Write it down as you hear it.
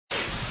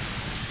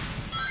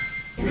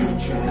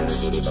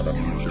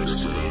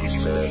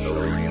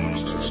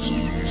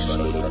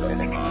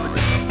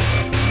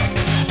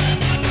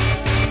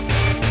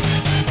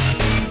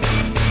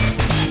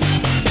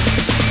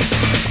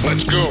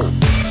Let's go.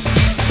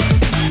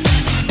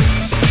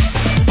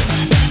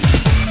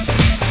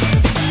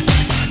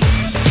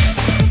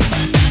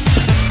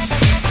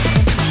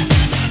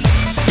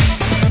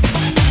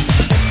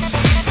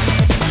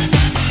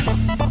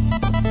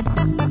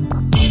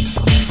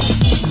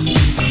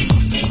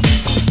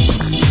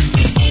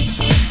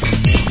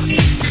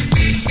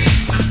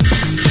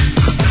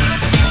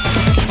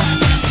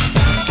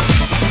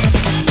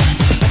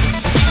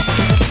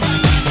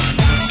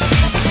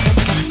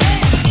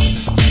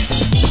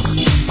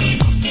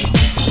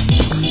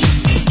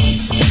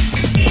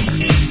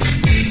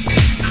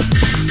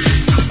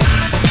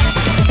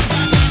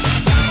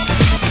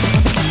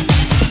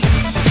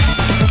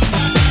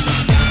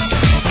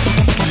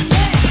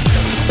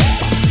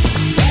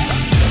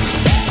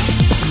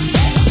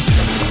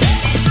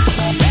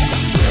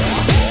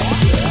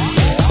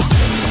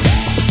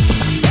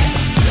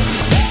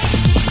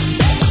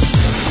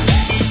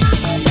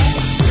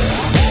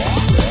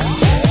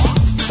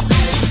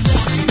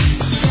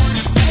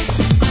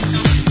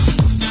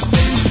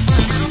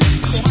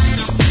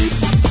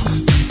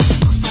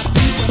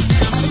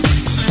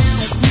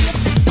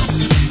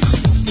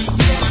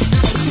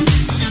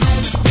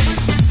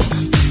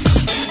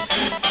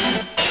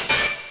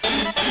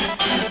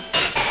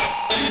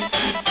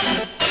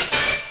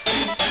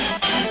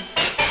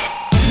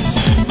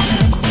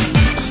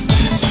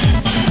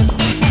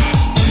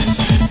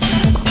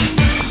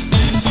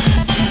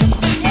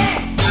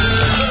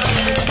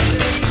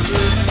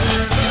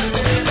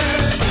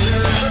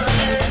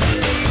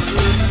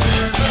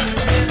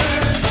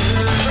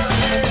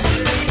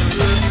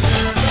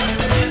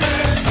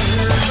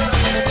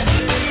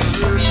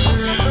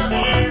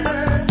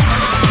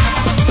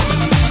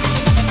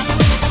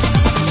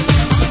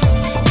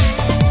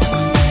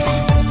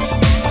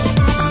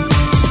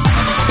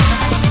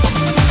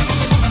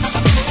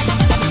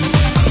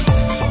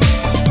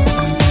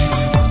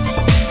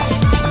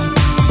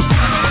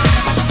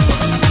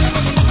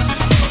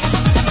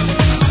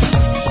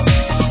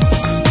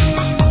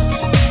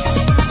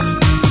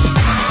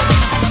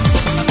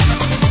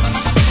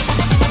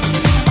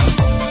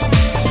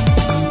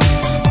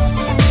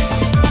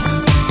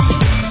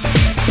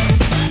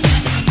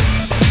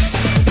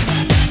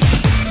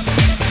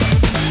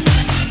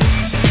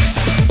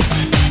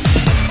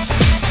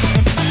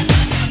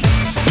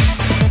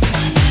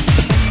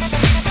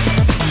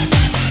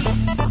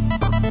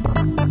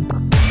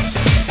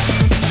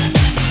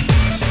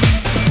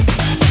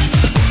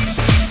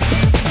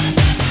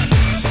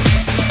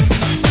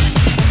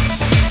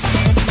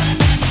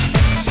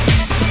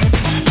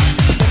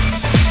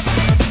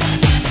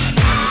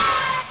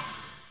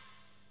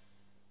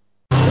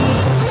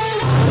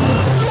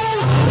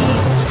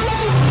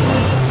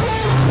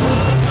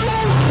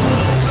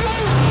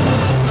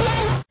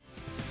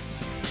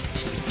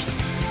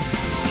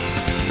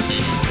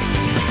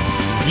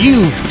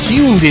 You've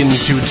tuned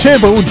into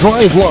Turbo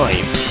Drive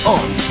Live on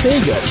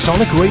Sega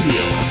Sonic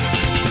Radio.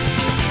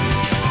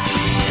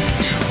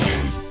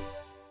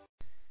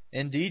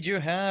 Indeed you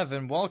have,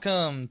 and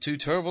welcome to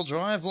Turbo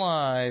Drive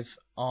Live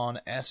on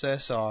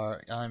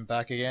SSR. I'm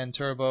back again,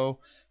 Turbo,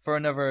 for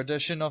another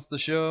edition of the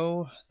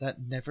show that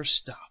never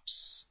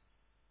stops.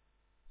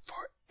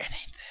 For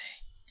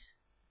anything.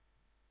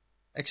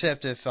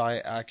 Except if I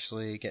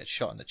actually get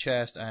shot in the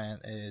chest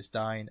and is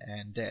dying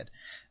and dead.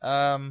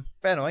 But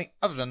anyway,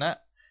 other than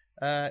that,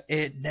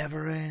 it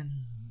never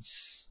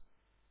ends.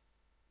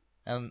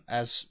 And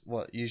as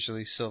what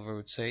usually Silver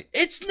would say,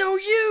 it's no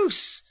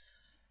use!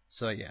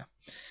 So yeah.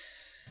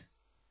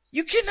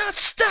 You cannot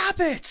stop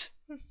it!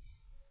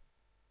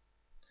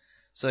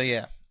 So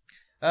yeah.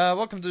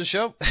 Welcome to the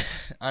show.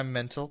 I'm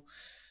Mental.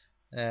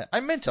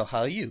 I'm Mental,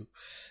 how are you?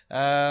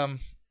 Yeah,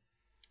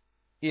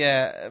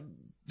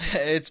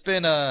 it's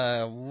been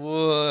a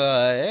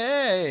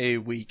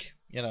week,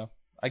 you know,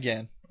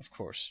 again, of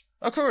course.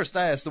 Of course,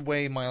 that is the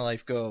way my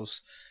life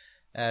goes,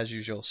 as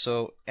usual.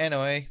 So,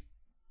 anyway,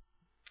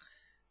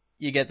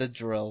 you get the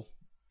drill,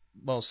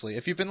 mostly.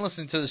 If you've been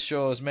listening to the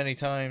show as many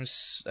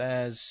times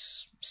as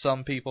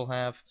some people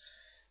have,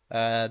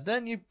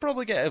 then you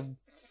probably get a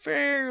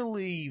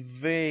fairly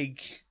vague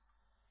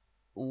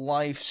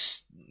life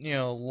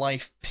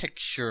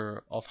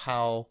picture of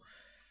how,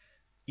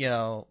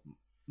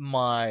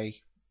 my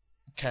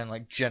kind of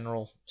like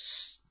general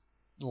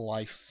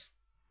life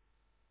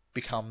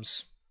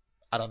becomes.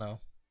 I don't know.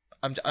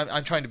 I'm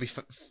trying to be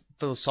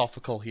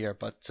philosophical here,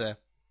 but it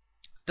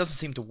doesn't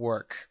seem to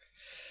work.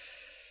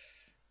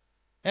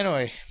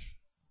 Anyway,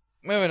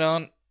 moving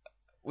on.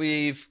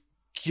 We've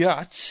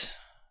got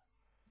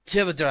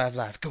Turbo Drive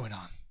Live going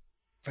on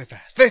very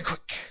fast, very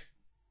quick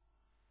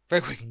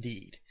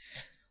indeed.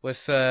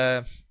 With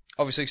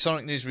obviously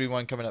Sonic News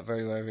Rewind coming up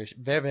very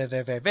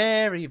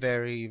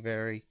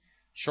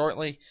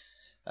shortly.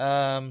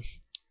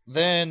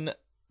 Then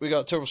we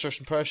got Turbo Search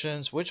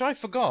Impressions, which I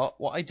forgot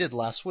what I did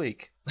last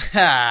week.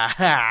 Ha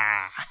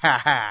ha ha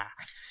ha.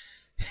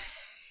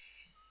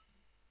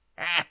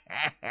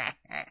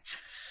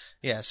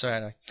 Yeah, so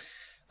anyway.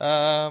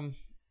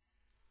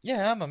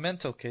 Yeah, I'm a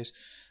mental case.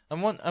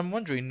 I'm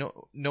wondering,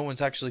 no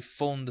one's actually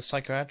phoned the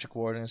psychiatric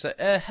ward and said,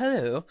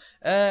 hello,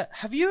 are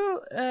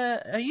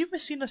you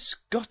missing a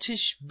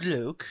Scottish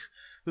bloke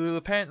who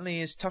apparently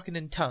is talking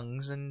in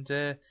tongues and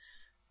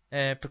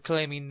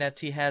proclaiming that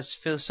he has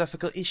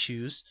philosophical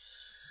issues?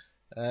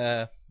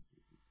 No.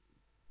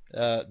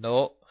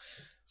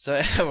 So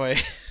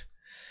anyway,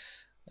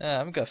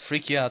 I'm gonna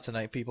freak you out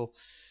tonight, people.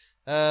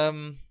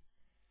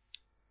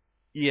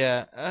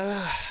 Yeah,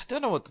 I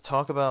don't know what to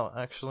talk about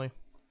actually.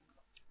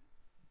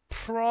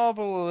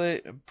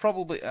 Probably.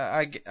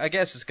 I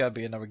guess it's gotta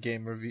be another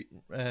game review,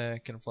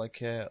 kind of like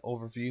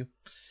overview.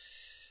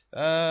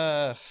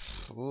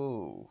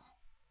 Ooh.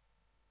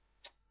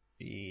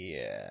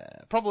 Yeah,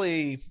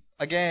 probably.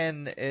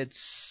 Again,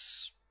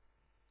 this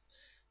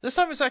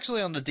time it's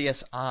actually on the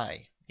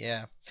DSi.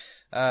 Yeah.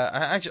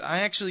 I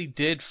actually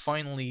did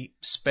finally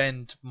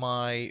spend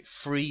my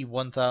free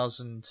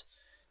 1,000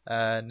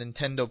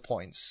 Nintendo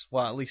points.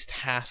 Well, at least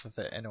half of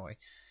it anyway.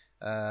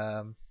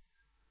 I'm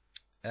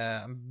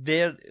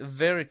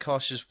very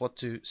cautious what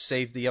to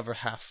save the other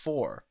half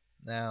for.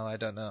 Now, I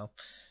don't know.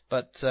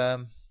 But,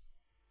 now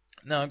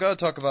I'm going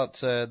to talk about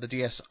the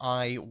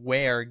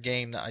DSiWare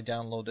game that I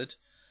downloaded.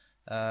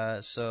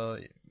 So,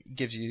 it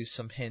gives you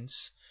some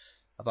hints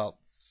about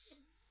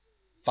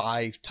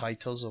 5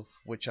 titles of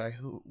which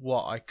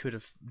what I could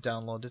have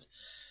downloaded.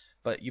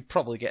 But you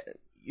probably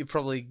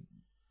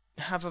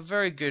have a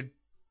very good,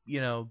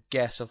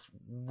 guess of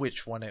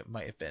which one it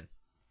might have been.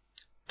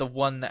 The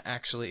one that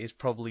actually is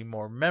probably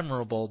more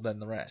memorable than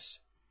the rest.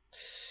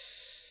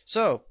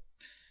 So,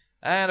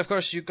 and of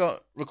course you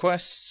got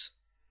requests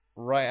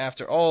right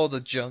after all the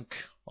junk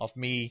of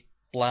me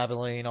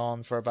blabbering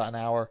on for about an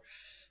hour,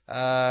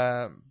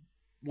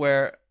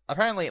 where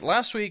apparently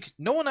last week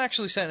no one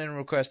actually sent in a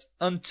request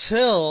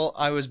until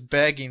I was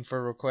begging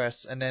for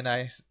requests, and then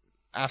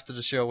after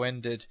the show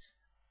ended,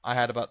 I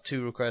had about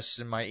 2 requests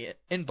in my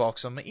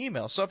inbox on my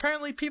email. So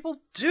apparently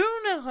people do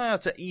know how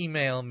to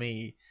email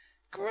me.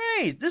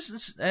 Great!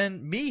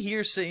 And me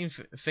here sitting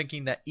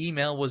thinking that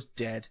email was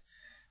dead.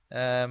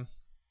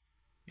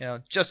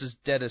 Just as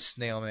dead as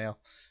snail mail.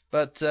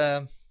 But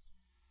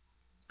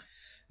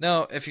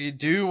now, if you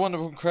do want to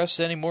request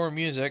any more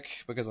music,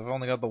 because I've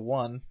only got the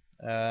one,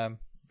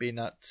 being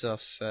that of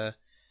a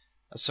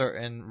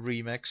certain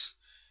remix,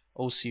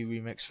 OC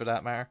remix for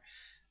that matter,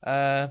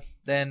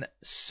 then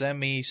send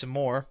me some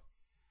more.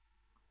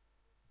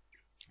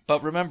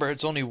 But remember,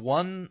 it's only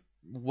one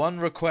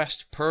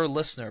request per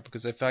listener,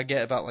 because if I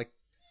get about like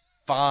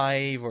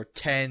 5 or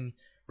 10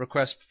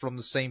 requests from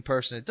the same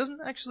person, it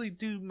doesn't actually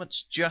do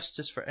much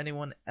justice for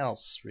anyone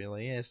else,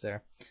 really, is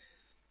there?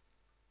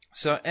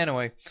 So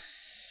anyway,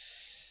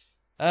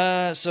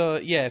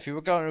 if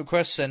you've got a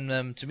request, send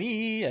them to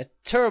me at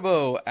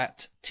turbo@tfmx.co.uk.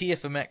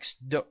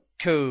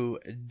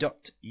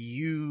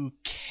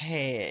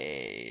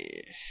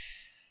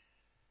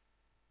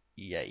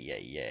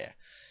 Yeah.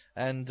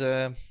 And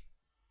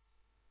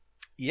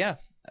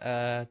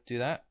do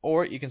that,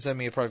 or you can send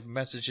me a private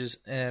message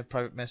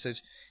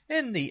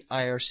in the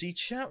IRC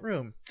chat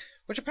room,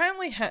 which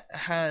apparently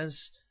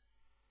has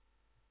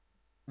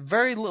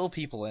very little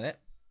people in it,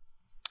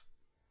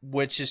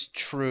 which is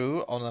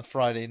true on a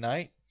Friday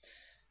night,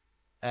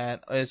 and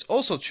it's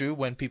also true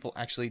when people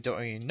actually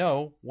don't even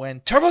know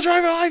when Turbo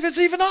Drive Live is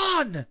even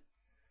on.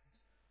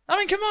 I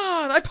mean, come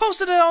on! I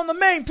posted it on the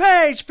main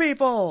page,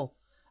 people.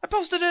 I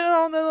posted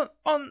it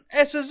on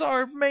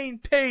SSR main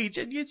page,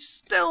 and you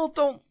still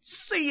don't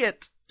see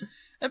it.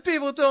 And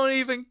people don't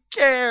even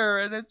care,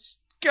 and it's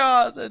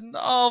God and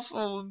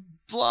awful, and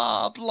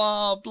blah,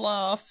 blah,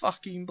 blah,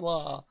 fucking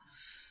blah.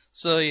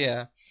 So,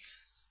 yeah.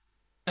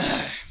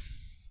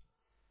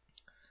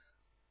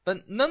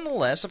 But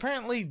nonetheless,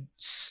 apparently,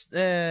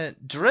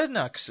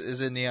 Dreadnux is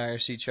in the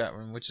IRC chat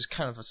room, which is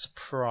kind of a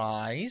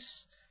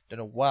surprise. Don't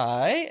know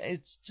why.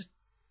 It's just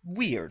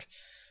weird.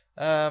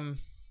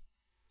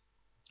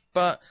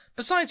 But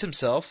besides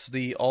himself,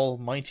 the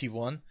almighty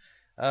one,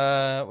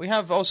 we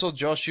have also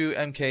Joshu,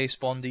 MK,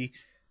 Spondy,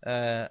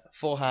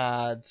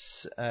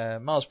 Fullhads,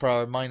 Miles Per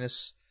Hour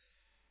Minus,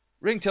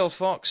 Ringtail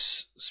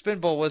Fox,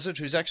 Spinball Wizard,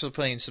 who's actually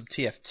playing some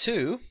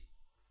TF2,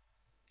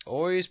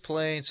 or he's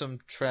playing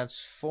some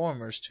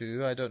Transformers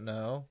 2, I don't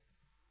know.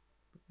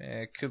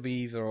 It could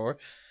be either or,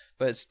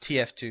 but it's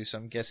TF2, so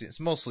I'm guessing it's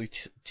mostly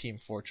Team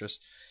Fortress.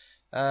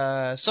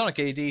 Sonic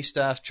AD,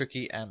 Staff,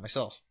 Tricky, and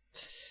myself.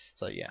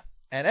 So yeah.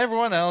 And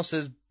everyone else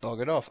is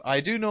buggered off.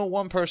 I do know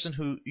one person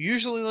who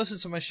usually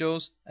listens to my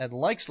shows and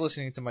likes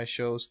listening to my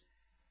shows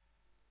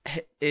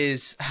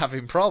is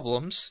having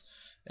problems,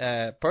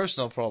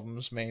 personal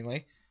problems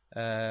mainly,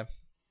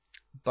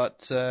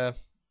 but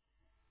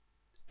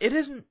it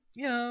isn't,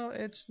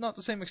 it's not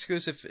the same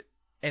excuse if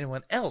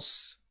anyone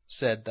else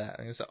said that.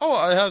 And say, oh,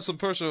 I have some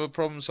personal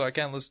problems so I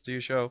can't listen to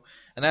your show,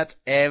 and that's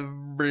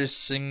every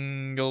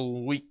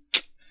single week.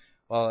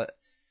 Well,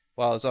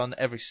 while it's on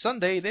every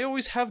Sunday, they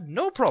always have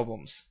no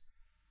problems.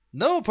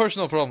 No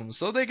personal problems,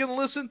 so they can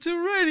listen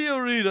to Radio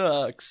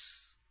Redux.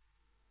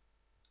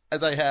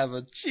 As I have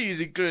a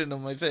cheesy grin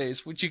on my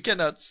face, which you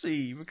cannot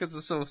see because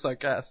it's so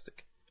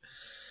sarcastic.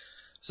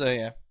 So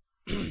yeah.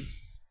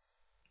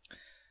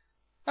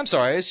 I'm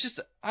sorry, it's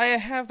just, I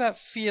have that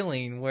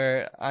feeling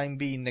where I'm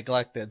being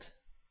neglected.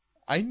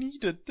 I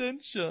need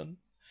attention.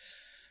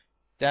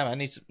 Damn, I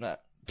need some...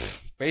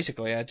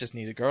 basically, I just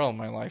need a girl in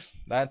my life.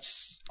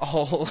 That's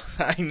all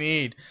I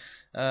need.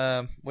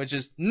 Which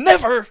is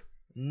never,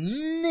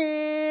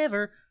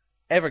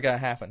 ever gonna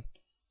happen.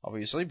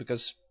 Obviously,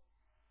 because...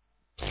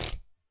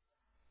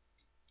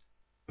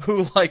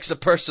 who likes a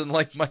person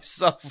like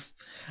myself?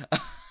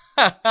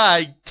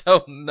 I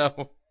don't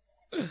know.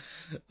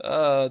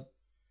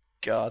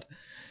 God.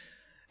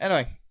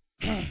 Anyway.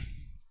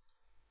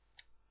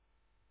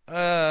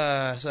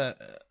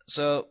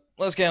 So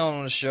let's get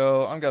on with the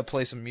show. I'm gonna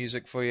play some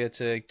music for you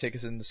to take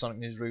us into Sonic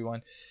News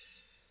Rewind.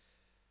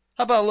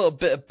 How about a little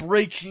bit of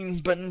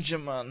Breaking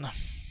Benjamin?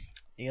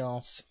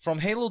 Yes. From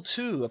Halo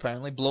 2,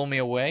 apparently. Blow Me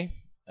Away.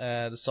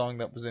 The song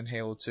that was in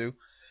Halo 2.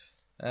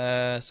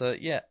 So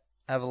yeah,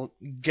 have a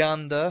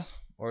gander,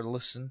 or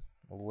listen,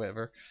 or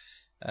whatever,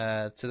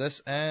 to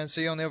this, and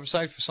see you on the other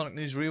side for Sonic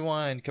News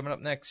Rewind, coming up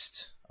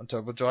next on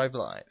Turbo Drive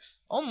Live,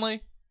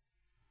 only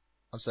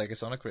on Sega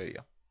Sonic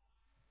Radio.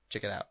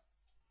 Check it out.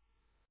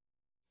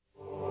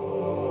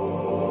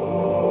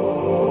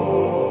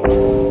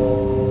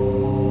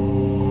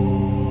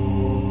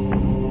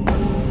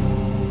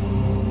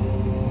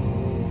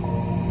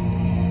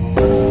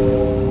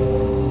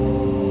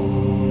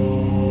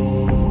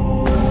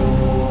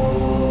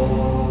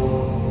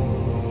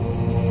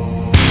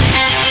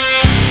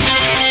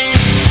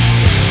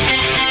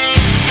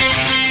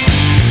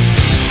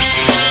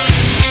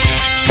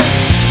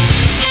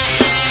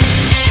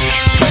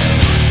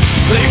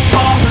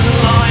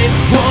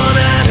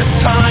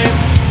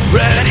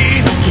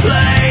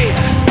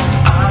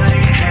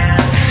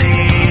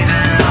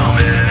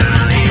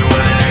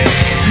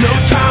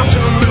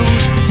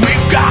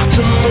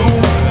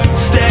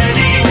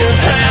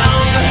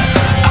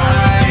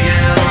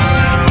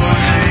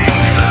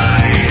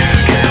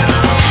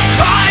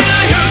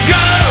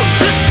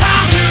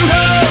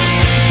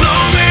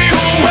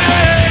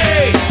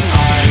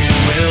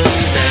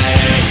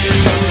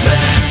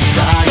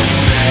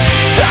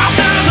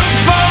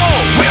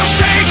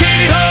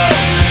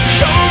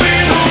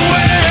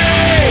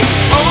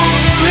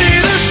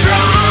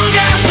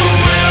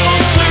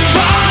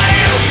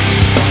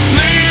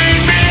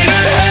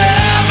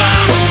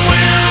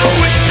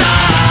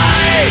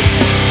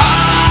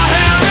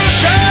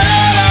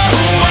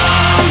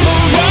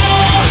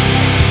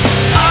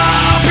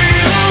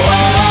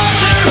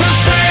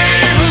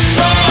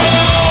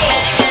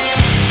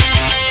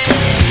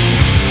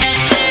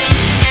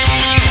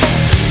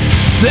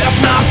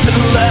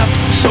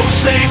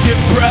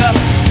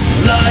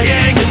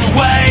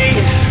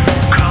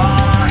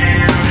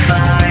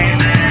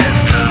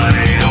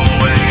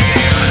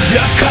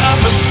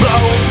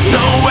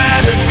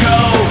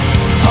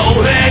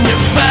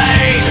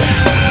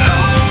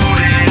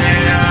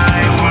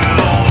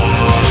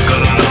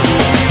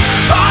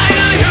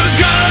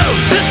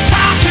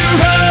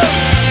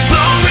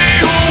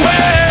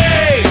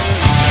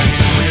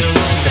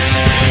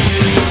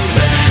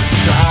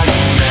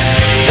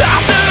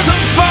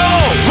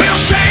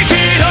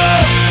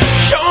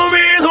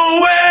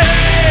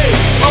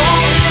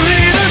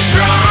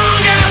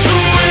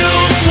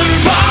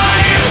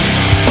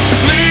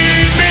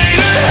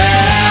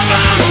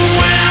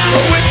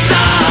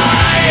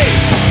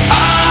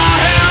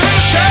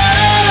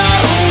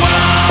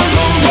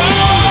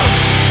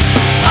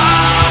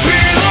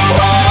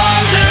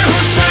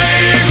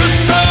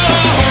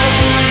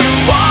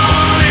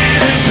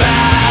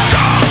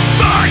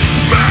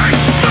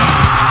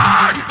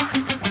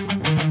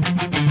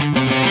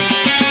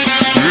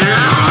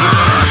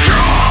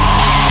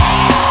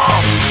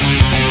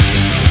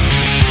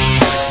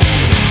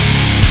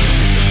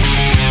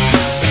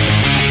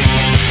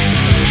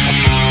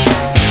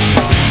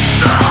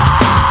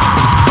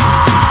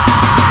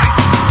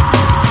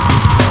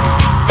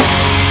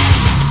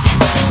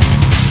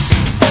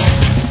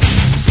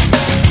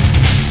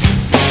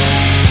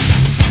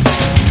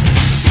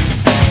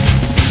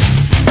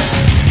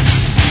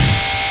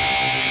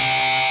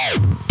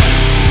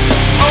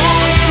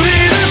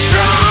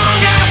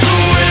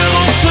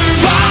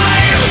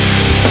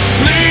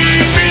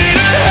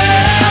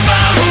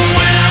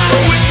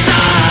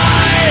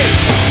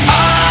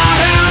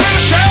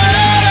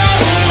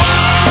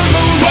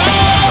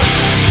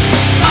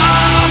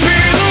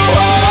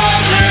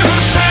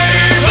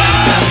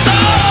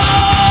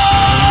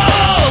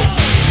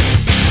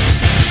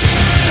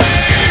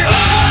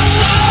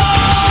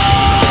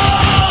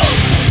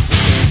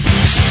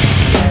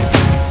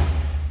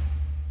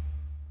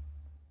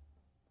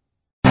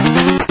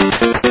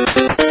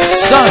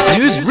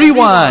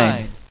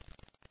 Rewind!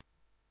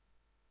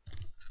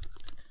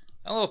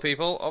 Hello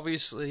people,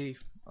 obviously...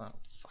 Oh,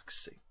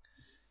 fuck's sake.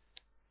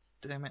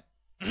 Damn it.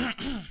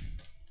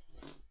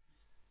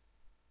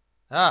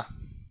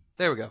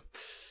 There we go.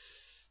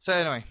 So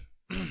anyway,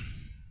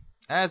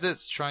 as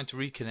it's trying to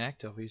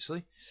reconnect,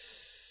 obviously.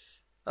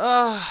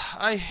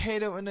 I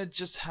hate it when it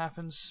just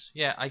happens.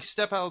 Yeah, I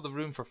step out of the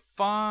room for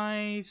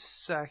 5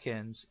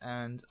 seconds,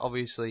 and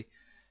obviously,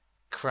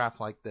 crap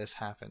like this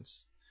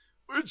happens.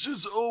 Which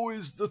is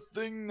always the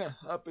thing that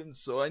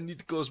happens, so I need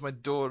to close my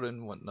door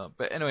and whatnot.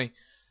 But anyway,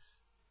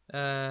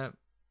 try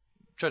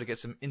to get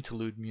some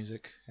interlude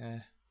music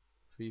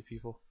for you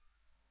people.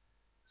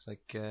 It's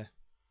like,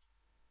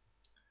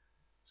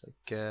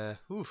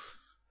 oof.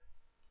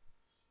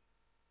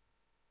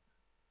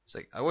 It's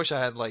like, I wish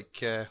I had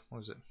like, what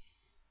was it?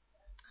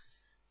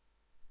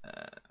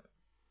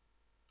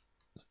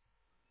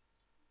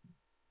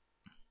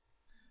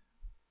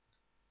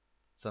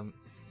 Son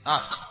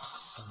of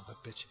a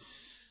bitch.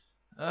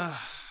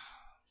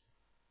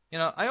 You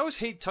know, I always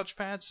hate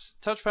touchpads.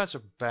 Touchpads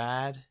are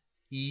bad,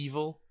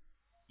 evil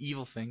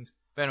things.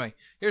 But anyway,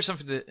 here's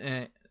something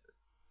that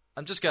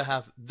I'm just gonna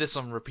have this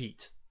on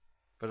repeat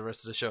for the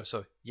rest of the show.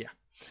 So yeah.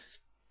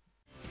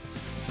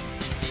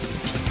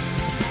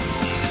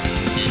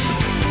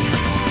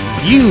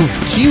 You've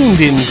tuned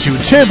into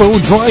Turbo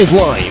Drive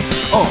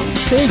Live on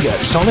Sega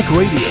Sonic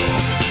Radio.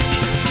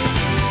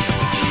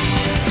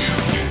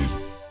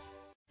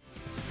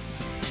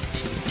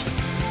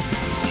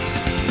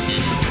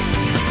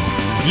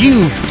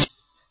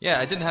 Yeah,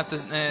 I didn't have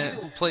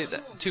to play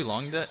that too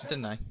long,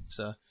 didn't I?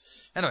 So,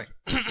 anyway.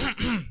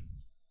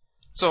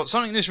 So,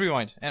 Sonic News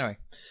Rewind. Anyway.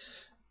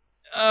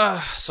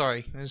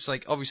 Sorry. It's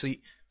like,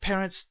 obviously,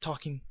 parents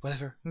talking,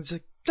 whatever. It's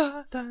like,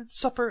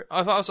 supper.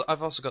 I've also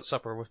got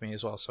supper with me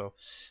as well, so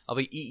I'll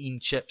be eating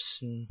chips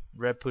and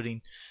red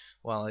pudding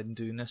while I'm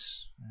doing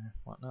this,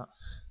 whatnot.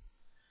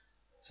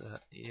 So,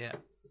 yeah.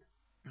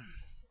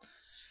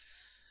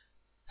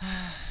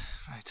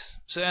 Right.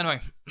 So,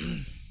 anyway.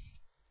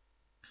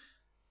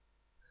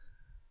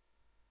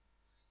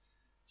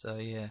 So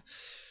yeah,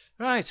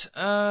 right.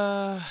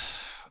 Oh,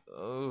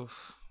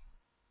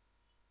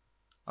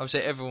 I would say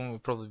everyone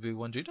would probably be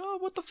wondering, oh,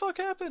 what the fuck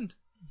happened?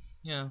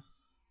 You know,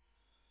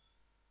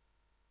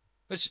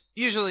 which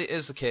usually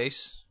is the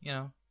case. You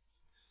know,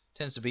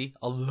 tends to be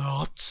a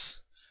lot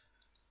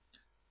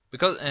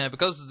because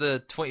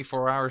the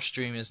 24-hour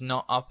stream is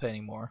not up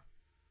anymore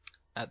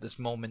at this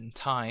moment in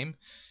time.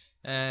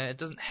 It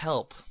doesn't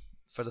help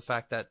for the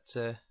fact that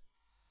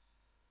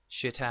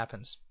shit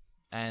happens,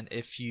 and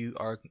if you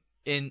are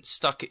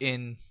stuck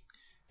in,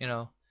 you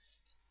know,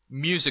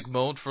 music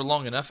mode for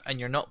long enough and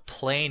you're not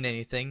playing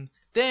anything,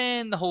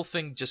 then the whole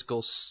thing just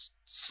goes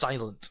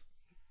silent.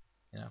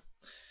 You know.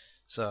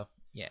 So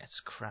yeah,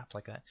 it's crap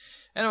like that.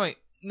 Anyway,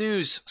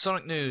 news,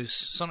 Sonic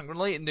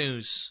related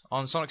news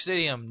on Sonic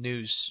Stadium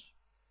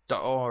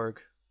news.org,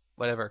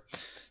 whatever.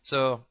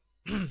 So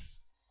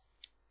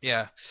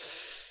yeah.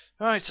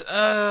 Right,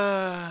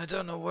 I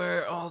don't know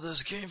where all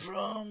this came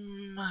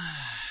from.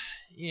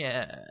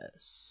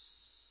 Yes.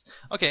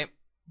 Okay,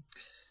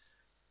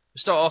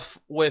 start off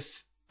with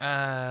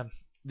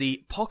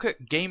the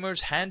Pocket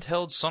Gamers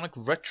handheld Sonic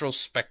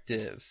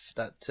retrospective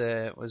that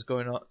was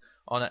going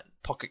on at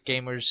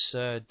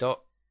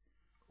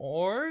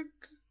pocketgamers.org.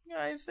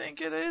 I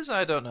think it is.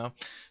 I don't know,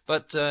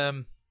 but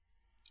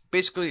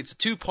basically it's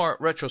a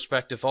 2-part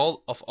retrospective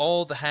of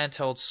all the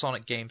handheld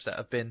Sonic games that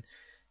have been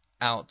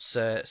out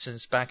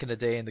since back in the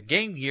day in the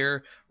Game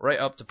Gear, right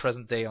up to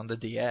present day on the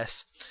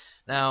DS.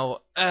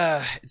 Now,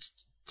 it's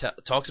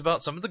talks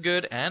about some of the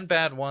good and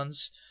bad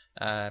ones,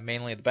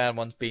 mainly the bad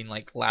ones being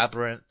like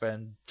Labyrinth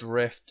and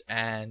Drift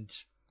and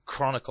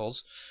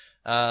Chronicles,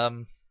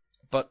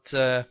 but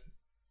it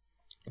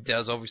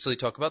does obviously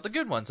talk about the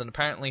good ones, and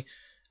apparently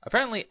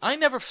I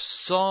never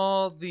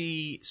saw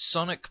the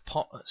Sonic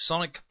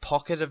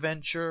Pocket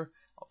Adventure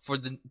for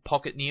the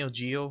Pocket Neo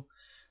Geo,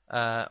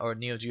 or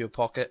Neo Geo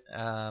Pocket,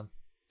 to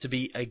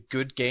be a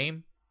good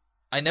game.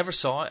 I never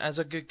saw it as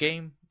a good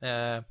game,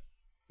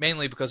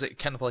 mainly because it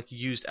kind of like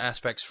used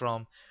aspects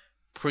from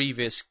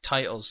previous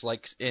titles,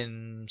 like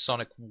in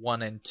Sonic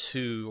 1 and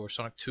 2, or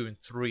Sonic 2 and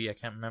 3, I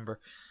can't remember,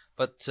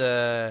 but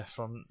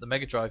from the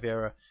Mega Drive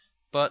era.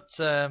 But,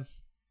 you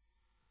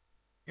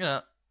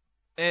know,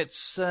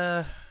 it's...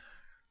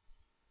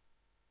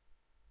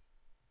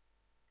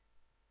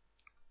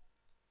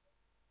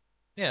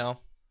 you know,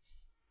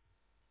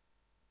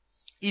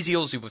 easy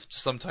with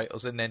some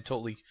titles and then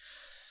totally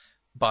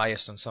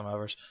biased on some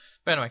others.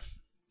 But anyway,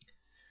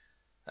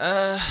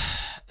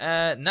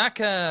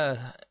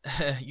 Naka,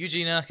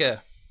 Yuji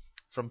Naka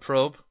from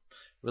Probe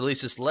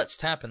releases Let's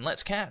Tap and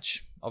Let's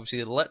Catch.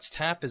 Obviously, Let's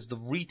Tap is the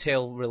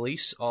retail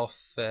release of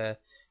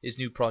his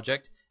new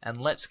project, and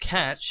Let's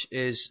Catch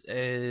is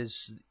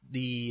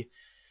the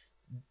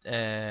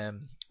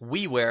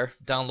WiiWare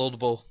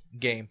downloadable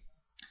game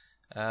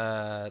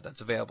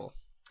that's available.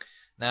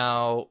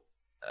 Now,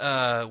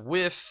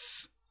 with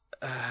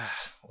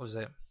what was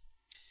it?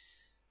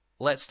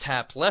 Let's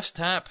Tap, Left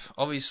Tap,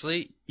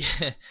 obviously,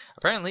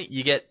 apparently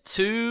you get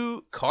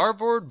 2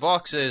 cardboard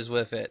boxes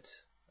with it.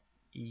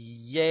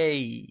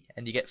 Yay!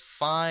 And you get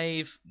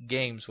 5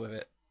 games with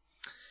it.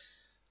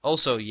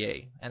 Also,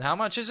 yay. And how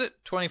much is it?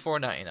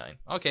 $24.99.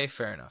 Okay,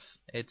 fair enough.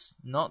 It's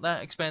not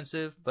that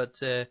expensive, but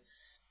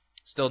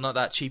still not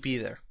that cheap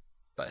either.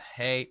 But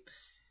hey,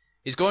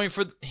 he's going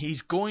for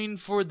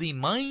the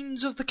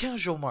minds of the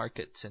casual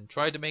market and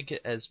try to make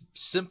it as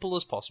simple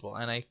as possible.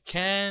 And I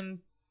can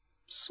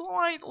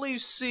slightly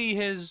see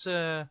his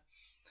view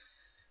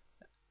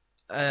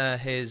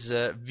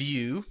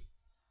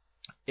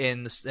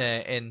in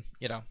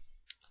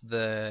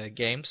the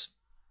games.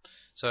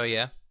 So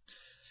yeah.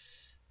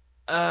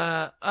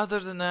 Other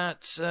than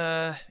that,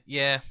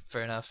 yeah,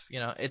 fair enough.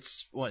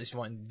 It's what he's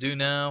wanting to do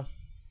now.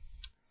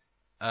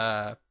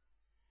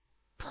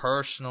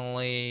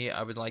 Personally,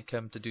 I would like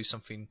him to do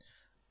something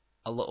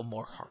a little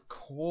more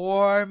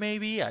hardcore,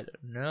 maybe. I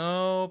don't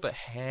know, but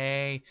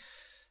hey,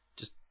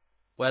 just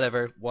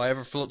whatever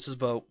floats his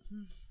boat.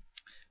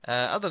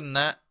 Other than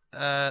that,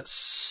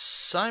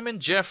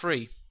 Simon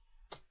Jeffrey.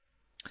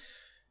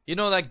 You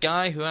know that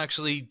guy who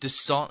actually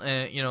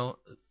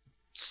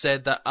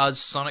said that us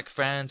Sonic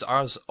fans,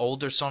 us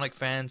older Sonic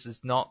fans, is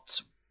not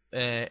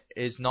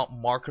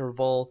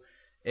marketable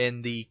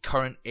in the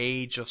current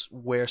age of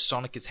where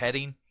Sonic is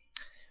heading.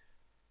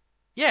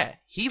 Yeah,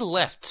 he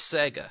left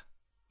Sega.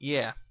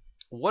 Yeah,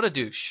 what a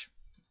douche.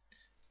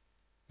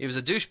 He was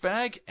a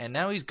douchebag, and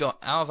now he's got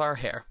out of our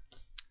hair.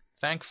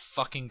 Thank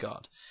fucking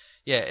God.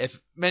 Yeah, if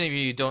many of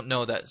you don't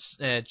know that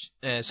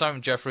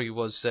Simon Jeffrey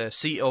was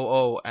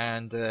COO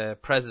and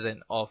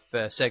president of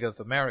Sega of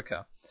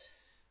America.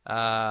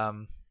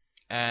 And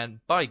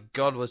by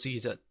God, was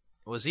he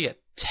a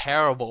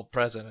terrible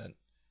president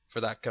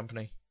for that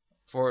company,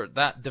 for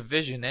that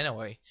division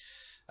anyway.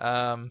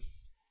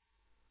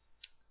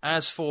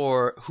 As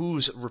for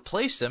who's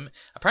replaced him,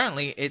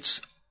 apparently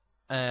it's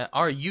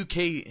our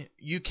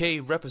UK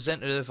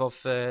representative of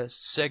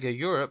Sega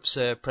Europe's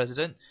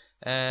president,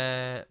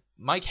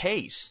 Mike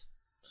Hayes.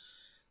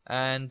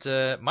 And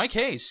Mike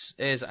Hayes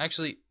is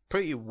actually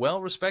pretty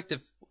well respected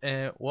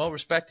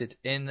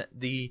in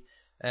the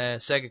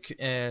Sega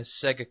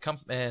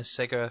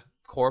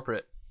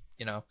corporate,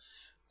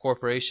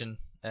 corporation,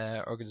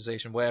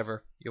 organization,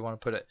 whatever you want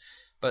to put it.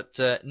 But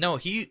no,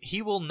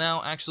 he will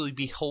now actually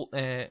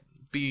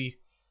be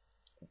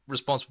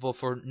responsible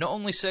for not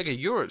only Sega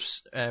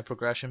Europe's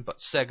progression, but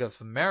Sega of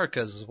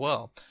America's as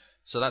well.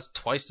 So that's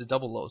twice the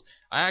double load.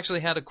 I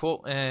actually had a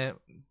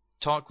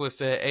talk with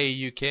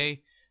AUK,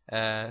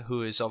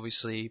 who is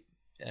obviously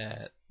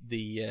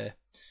the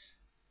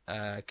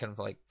kind of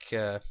like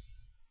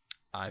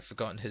I've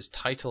forgotten his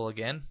title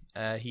again.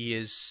 He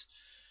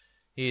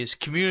is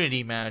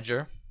community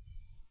manager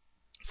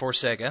for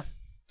Sega,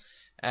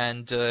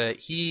 and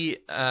he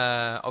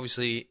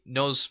obviously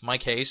knows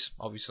Mike Hayes.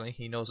 Obviously,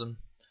 he knows him.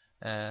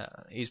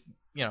 He's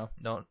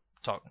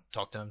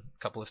talked to him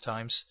a couple of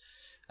times,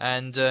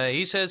 and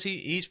he says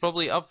he's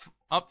probably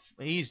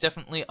he's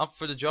definitely up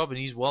for the job, and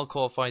he's well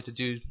qualified to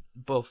do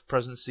both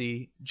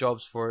presidency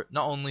jobs for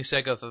not only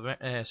Sega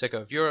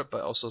of Europe,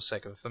 but also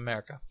Sega of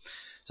America.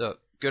 So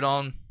good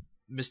on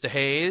Mr.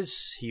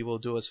 Hayes. He will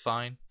do us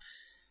fine,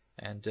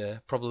 and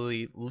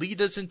probably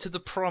lead us into the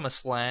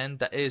promised land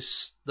that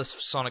is the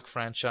Sonic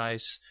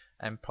franchise,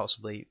 and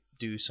possibly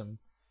do some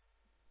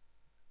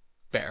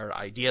better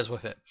ideas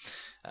with it.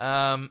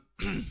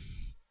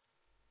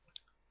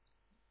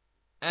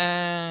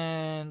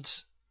 And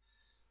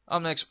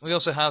up next, we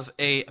also have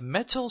a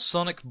Metal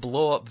Sonic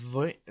blow-up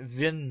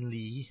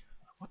Vinley.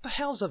 What the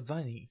hell's a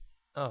Vinny?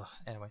 Oh,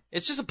 anyway,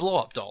 it's just a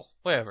blow-up doll.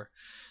 Whatever.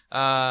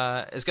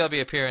 It's got to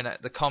be appearing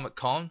at the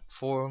Comic-Con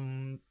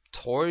from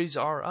Toys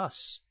R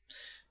Us.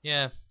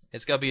 Yeah,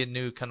 it's got to be a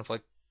new kind of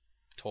like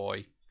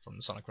toy from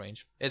the Sonic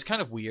range. It's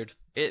kind of weird.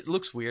 It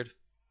looks weird.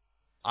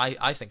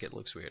 I think it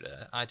looks weird.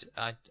 I don't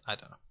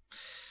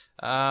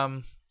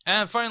know.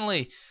 And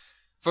finally,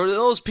 for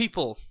those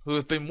people who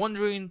have been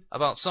wondering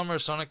about Summer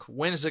Sonic,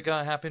 when is it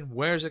going to happen?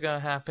 Where is it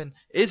going to happen?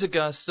 Is it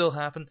going to still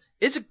happen?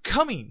 Is it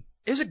coming?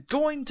 Is it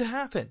going to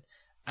happen?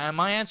 And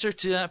my answer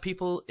to that,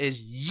 people,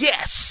 is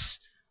yes!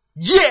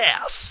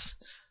 Yes!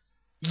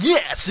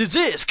 Yes, it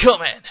is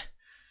coming!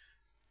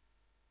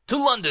 To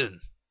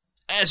London,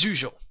 as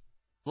usual,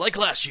 like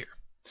last year.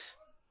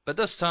 But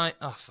this time,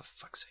 oh, for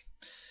fuck's sake.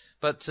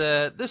 But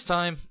this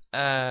time,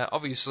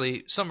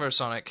 obviously, Summer of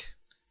Sonic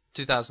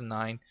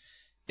 2009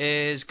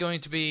 is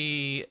going to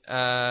be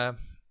at,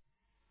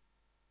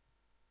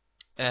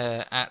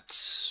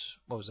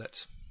 what was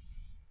it?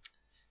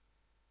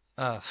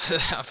 I've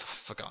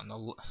forgotten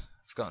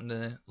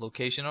the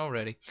location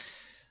already.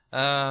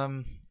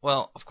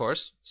 Well, of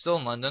course, still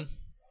in London.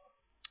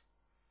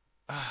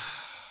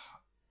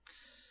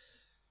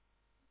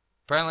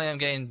 Apparently I'm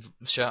getting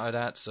shouted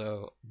at,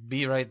 so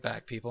be right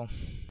back, people.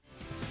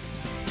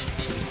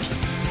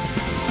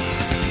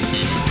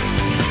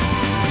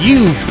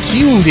 You've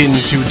tuned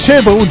into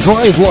Turbo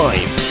Drive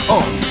Live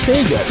on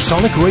Sega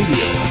Sonic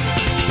Radio.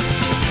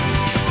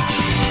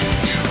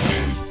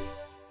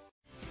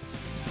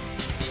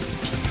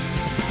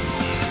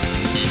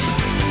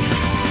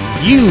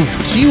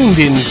 You've tuned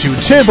into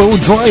Turbo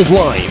Drive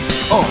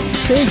Live on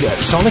Sega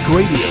Sonic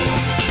Radio.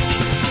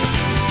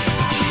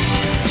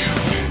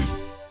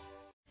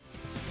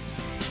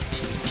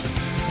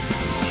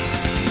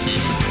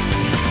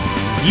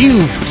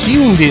 You've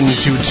tuned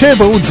into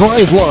Turbo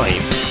Drive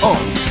Live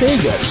on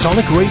Sega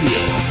Sonic Radio.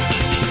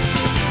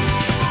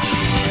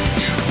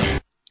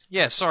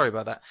 Yeah, sorry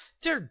about that.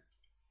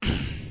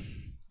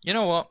 You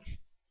know what?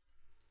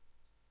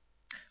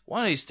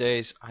 One of these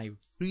days, I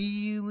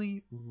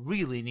really,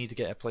 really need to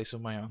get a place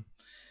of my own.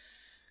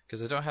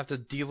 Because I don't have to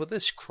deal with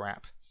this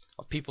crap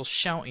of people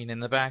shouting in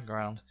the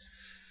background.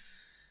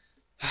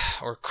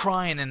 Or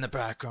crying in the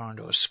background,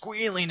 or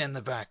squealing in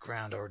the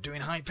background, or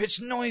doing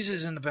high-pitched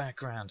noises in the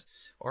background,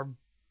 or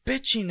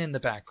bitching in the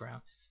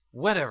background.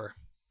 Whatever.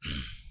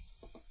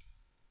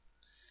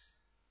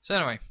 So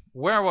anyway,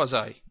 where was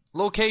I?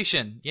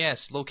 Location.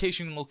 Yes,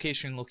 location.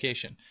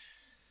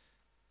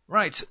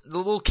 Right, the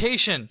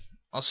location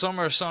of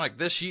Summer of Sonic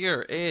this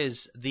year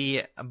is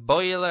the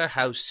Boiler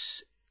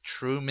House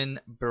Truman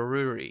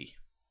Brewery.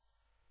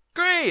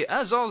 Great!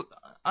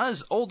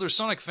 As older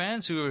Sonic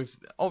fans who have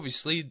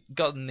obviously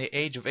gotten the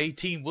age of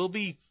 18 will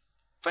be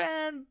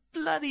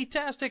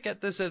fan-bloody-tastic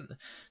at this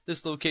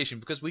location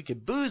because we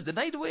could booze the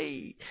night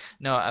away.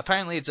 No,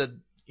 apparently it's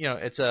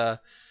a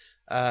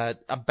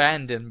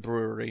abandoned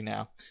brewery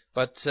now,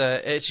 but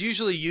it's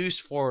usually used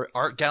for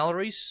art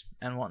galleries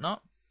and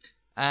whatnot.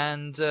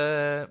 And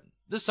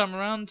this time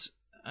around,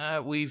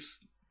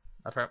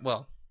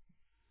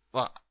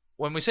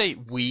 when we say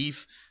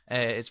we've,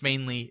 it's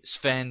mainly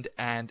Sven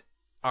and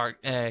our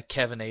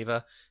Kevin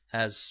Ava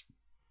has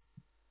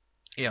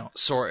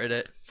sorted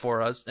it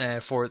for us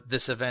for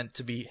this event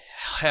to be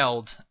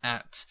held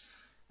at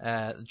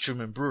the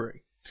Truman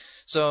Brewery.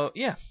 So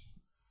yeah,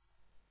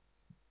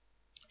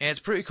 it's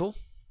pretty cool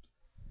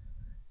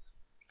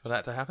for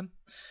that to happen.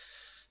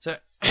 So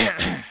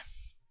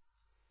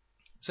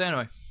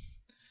anyway,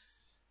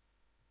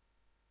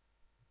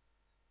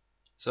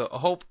 so I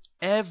hope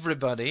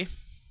everybody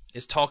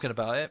is talking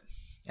about it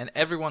and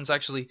everyone's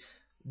actually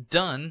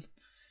done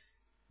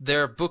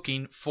their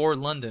booking for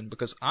London,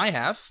 because I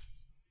have.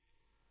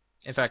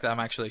 In fact, I'm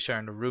actually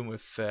sharing a room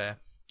with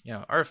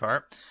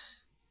Earthheart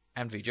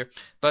and V'ger,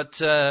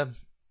 but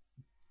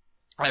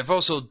I've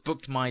also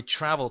booked my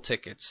travel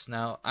tickets.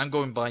 Now I'm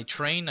going by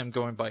train. I'm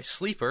going by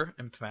sleeper,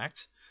 in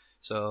fact.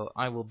 So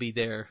I will be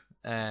there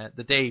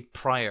the day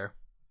prior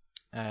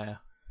to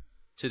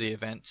the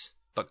event,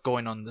 but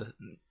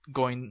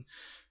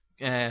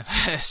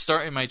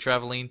starting my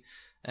traveling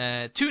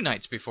 2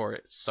 nights before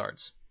it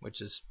starts,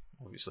 which is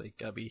obviously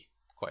gotta be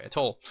quite a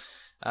toll.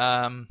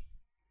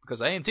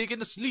 Because I am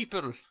taking a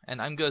sleeper, and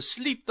I'm gonna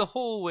sleep the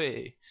whole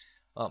way.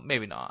 Well,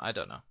 maybe not, I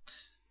don't know.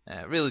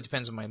 It really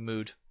depends on my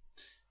mood.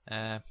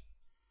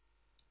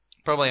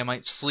 Probably I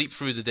might sleep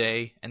through the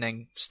day, and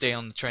then stay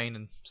on the train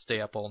and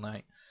stay up all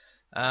night.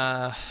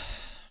 Other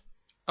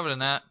than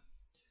that,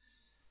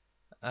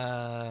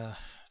 yeah,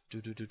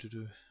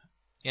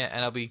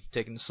 and I'll be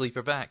taking the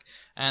sleeper back.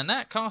 And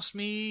that cost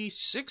me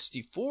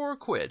 64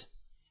 quid.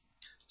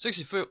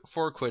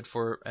 64 quid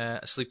for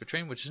a sleeper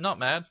train, which is not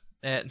bad.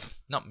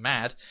 Not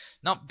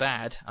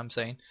bad, I'm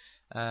saying.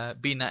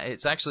 Being that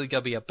it's actually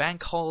going to be a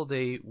bank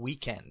holiday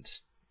weekend,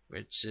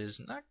 which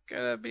is not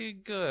going to be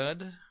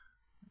good.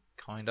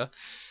 Kinda.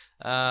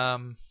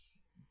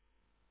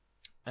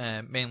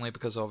 Mainly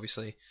because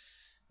obviously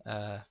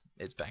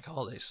it's bank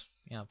holidays.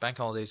 Bank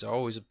holidays are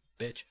always a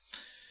bitch.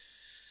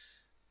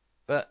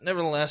 But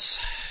nevertheless,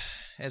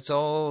 it's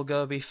all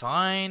going to be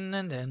fine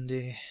and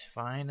dandy.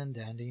 Fine and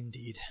dandy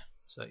indeed.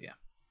 So yeah.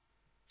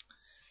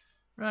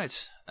 Right.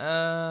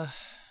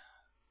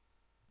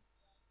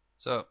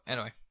 So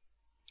anyway.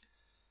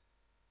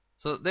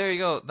 So there you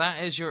go.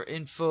 That is your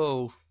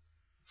info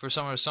for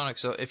Summer of Sonic.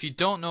 So if you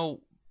don't know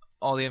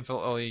all the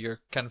info,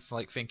 you're kind of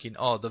like thinking,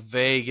 the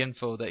vague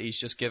info that he's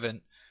just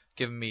given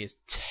me is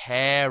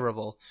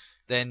terrible.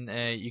 Then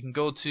you can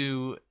go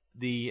to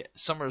the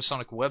Summer of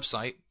Sonic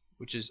website,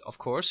 which is of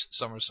course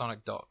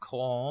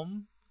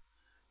summersonic.com,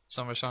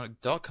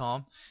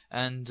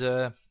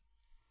 and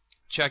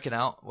check it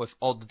out with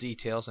all the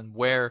details and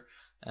where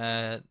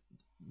in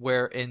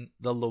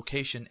the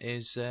location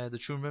is the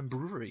Truman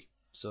Brewery.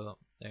 So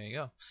there you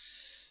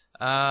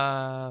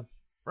go.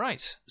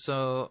 Right.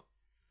 So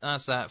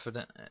that's that for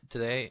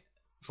today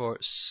for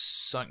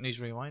Sonic News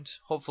Rewind.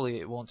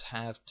 Hopefully it won't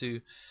have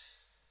to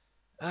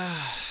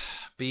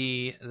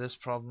be this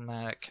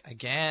problematic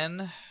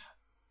again.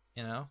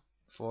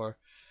 For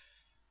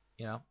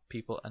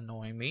people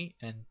annoying me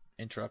and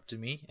interrupting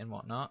me and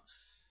whatnot,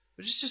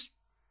 which is just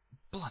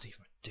bloody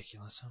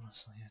ridiculous,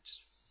 honestly. It's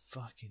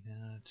fucking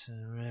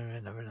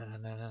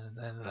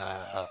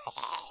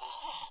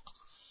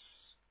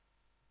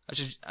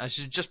I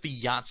should just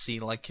be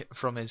Yahtzee, like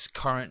from his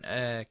current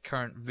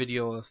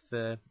video of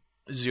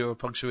zero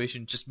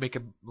punctuation. Just make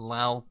a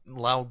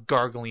loud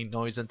gargling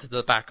noise into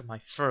the back of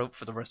my throat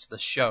for the rest of the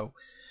show,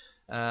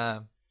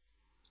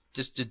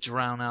 just to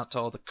drown out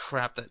all the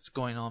crap that's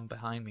going on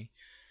behind me.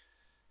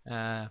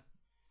 So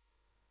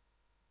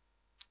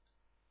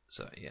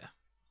yeah.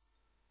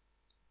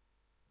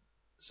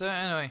 So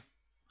anyway,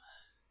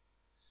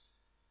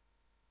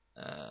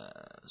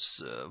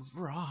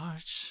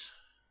 Raj.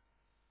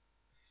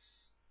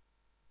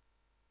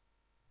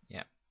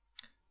 Yeah.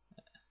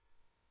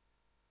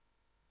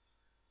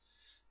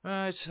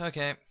 Right,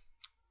 okay.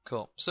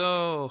 Cool.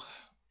 So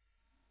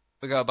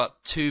we got about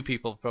 2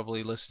 people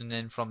probably listening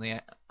in from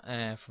the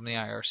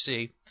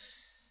IRC.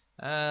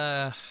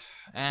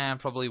 And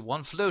probably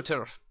 1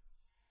 floater.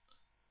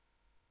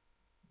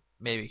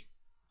 Maybe.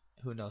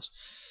 Who knows?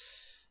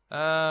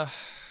 Right.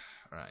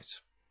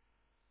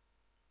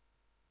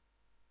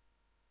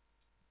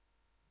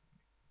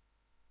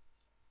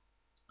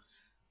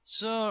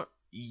 So,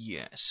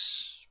 yes.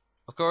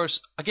 Of course,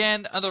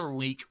 again, another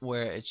week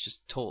where it's just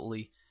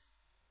totally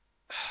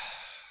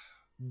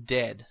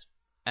dead.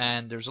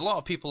 And there's a lot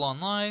of people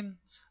online,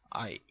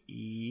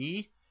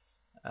 i.e.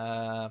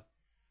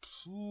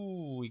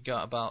 We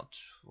got about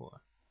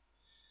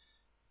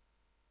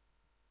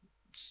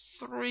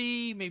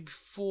 3, maybe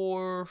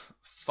 4,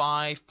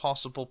 5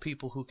 possible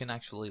people who can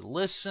actually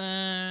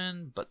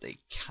listen, but they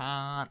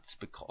can't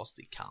because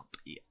they can't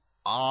be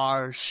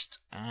arsed.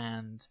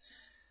 And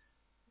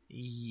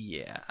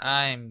yeah,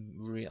 I'm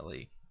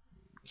really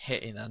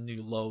hitting a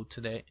new low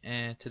today,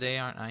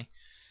 aren't I?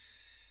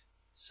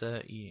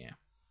 So yeah.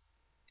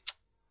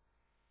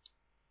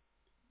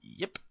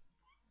 Yep.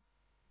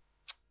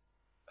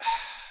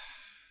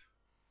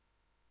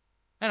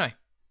 Anyway.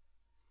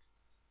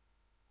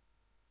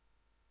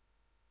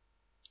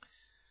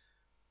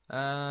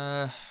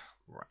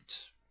 Right.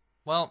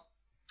 Well,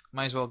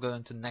 might as well go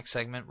into the next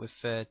segment with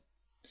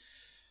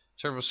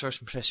several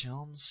first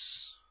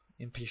impressions.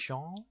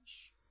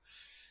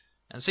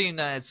 And seeing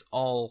that it's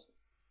all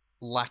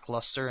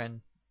lackluster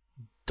and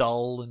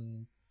dull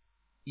and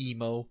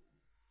emo,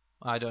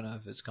 I don't know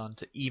if it's gone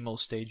to emo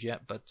stage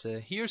yet, but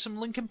here's some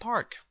Linkin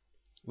Park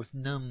with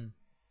Numb.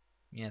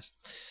 Yes.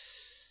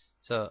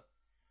 So,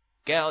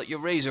 get out your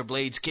razor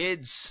blades,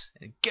 kids,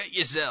 and get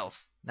yourself.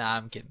 Nah,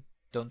 I'm kidding.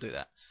 Don't do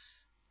that.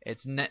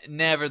 It's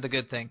never the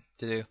good thing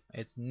to do.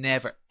 It's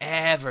never,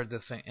 ever the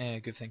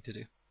good thing to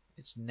do.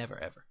 It's never,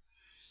 ever.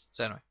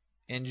 So anyway,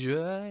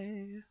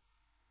 enjoy.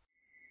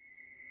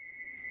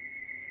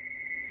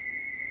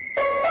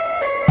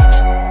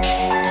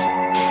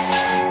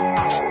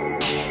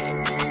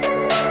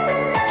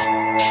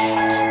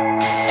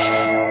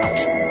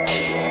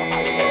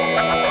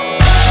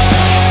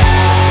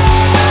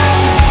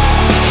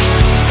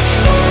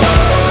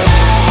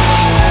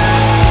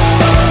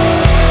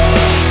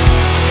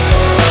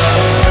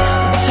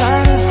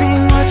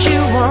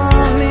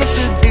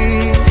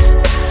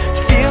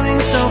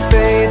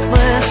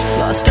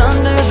 Lost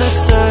under the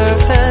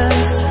surface.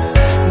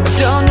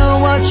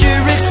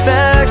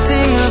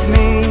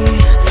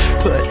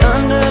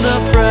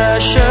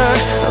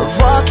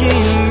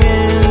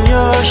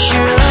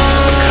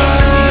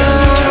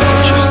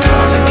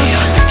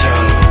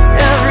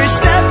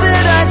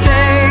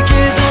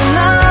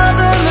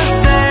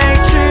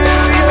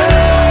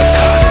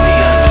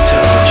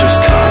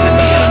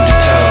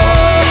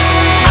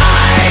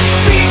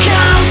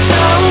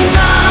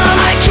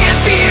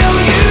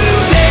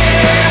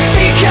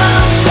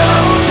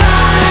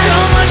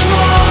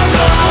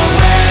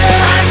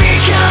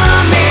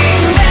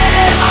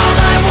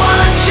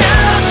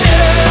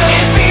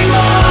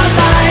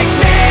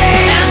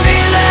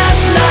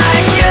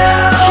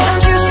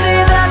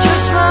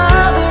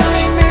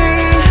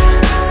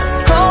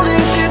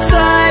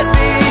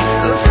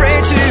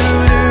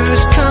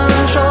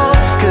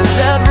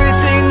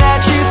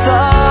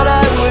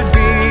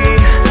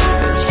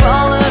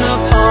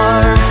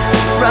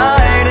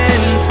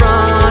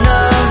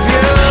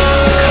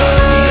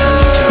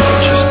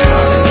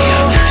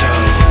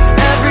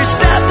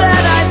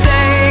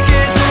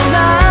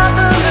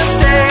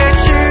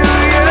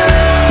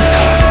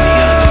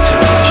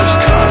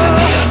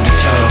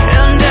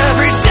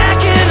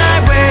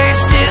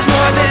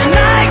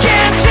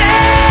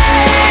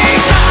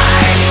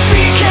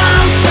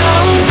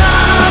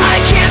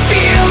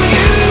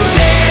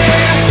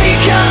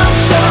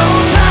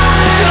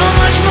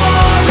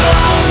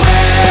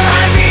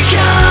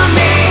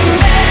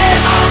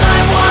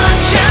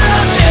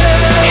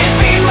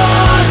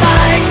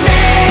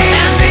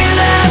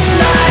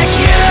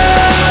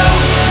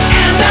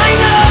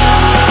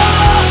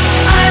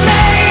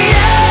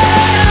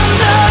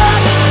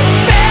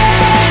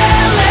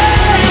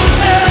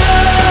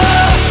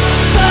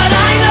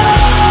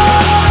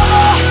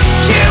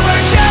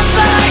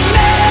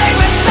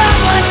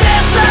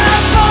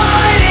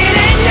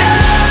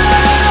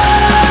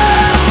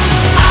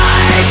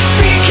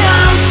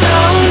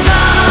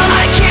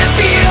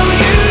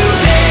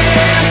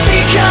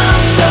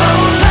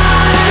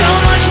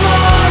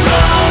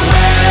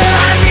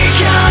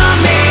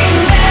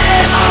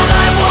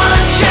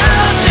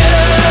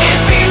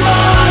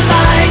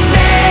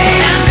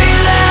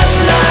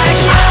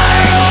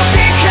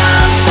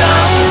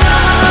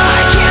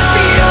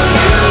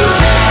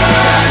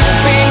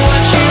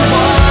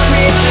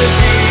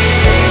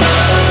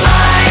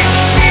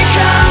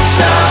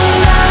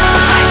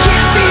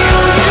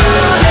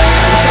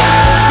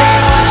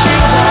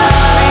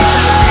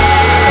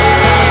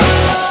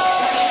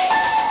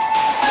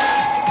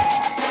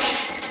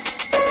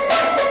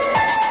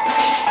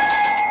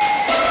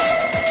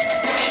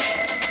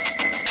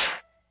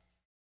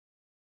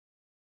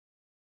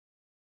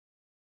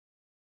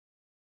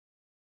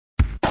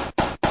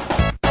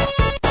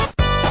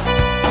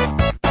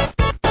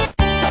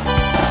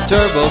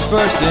 Turbo's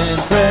first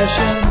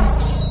impressions.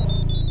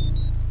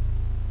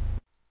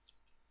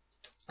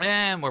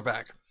 And we're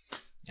back,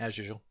 as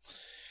usual.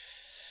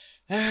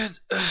 And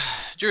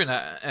during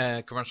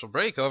that commercial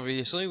break,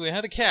 obviously, we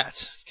had a cat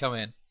come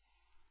in.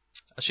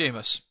 A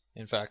Seamus,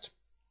 in fact.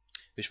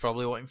 Who's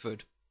probably wanting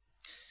food.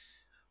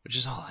 Which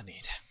is all I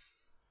need.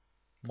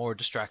 More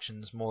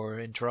distractions, more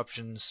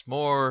interruptions,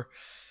 more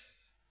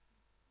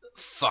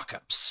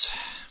fuck-ups,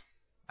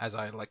 as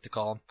I like to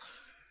call them.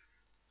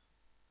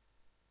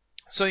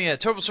 So yeah,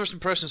 Turbo's first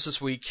impressions this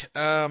week.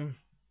 Well,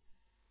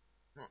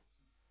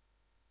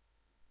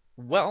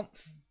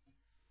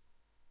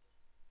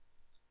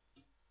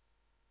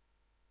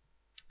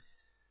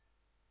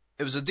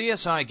 it was a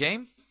DSi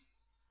game.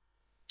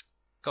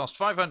 Cost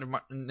 500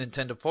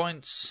 Nintendo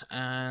points,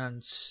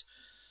 and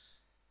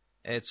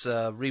it's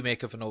a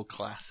remake of an old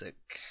classic.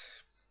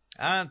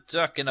 I'm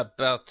talking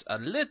about a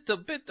little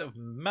bit of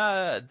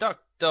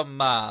Dr.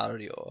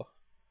 Mario.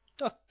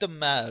 Dr.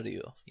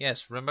 Mario.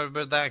 Yes,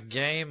 remember that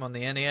game on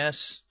the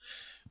NES?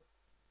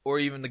 Or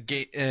even the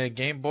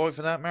Game Boy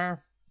for that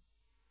matter?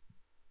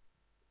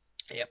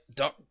 Yep,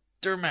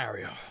 Dr.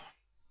 Mario.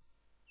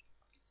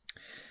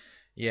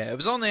 Yeah, it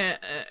was on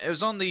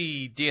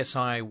the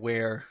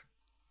DSiWare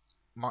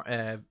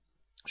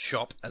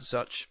shop as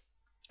such,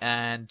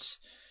 and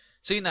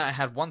seeing that I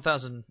had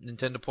 1,000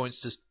 Nintendo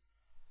points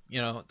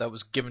that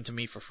was given to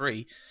me for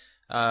free,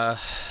 I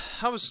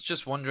was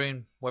just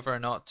wondering whether or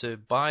not to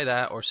buy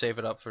that or save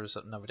it up for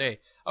another day.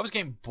 I was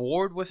getting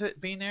bored with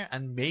it being there,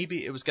 and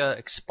maybe it was gonna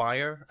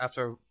expire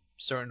after a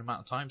certain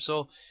amount of time.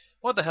 So,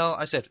 what the hell?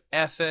 I said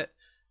F it,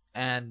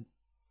 and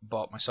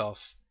bought myself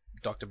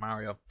Dr.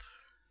 Mario.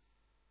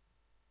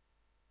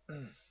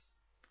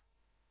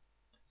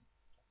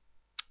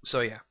 So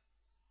yeah.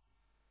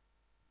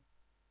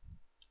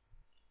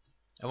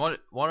 And what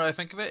do I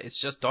think of it?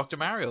 It's just Dr.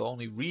 Mario,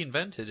 only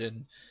reinvented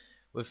and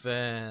with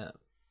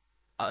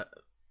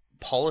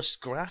polished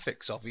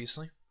graphics,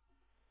 obviously.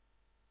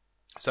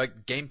 So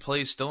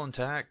gameplay is still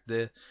intact.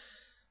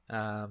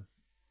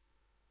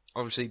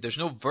 Obviously, there's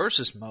no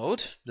versus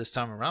mode this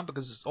time around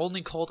because it's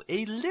only called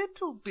a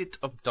little bit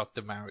of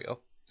Dr. Mario.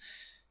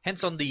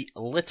 Hence on the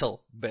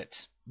little bit.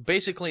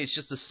 Basically, it's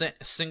just a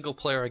single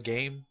player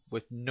game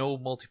with no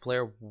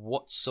multiplayer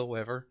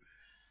whatsoever.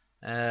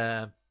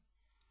 There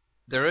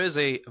is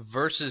a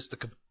versus the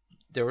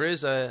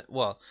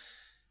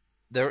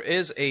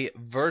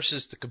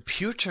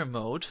computer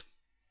mode.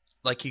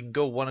 Like you can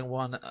go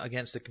 1-on-1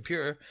 against the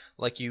computer,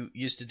 like you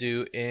used to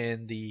do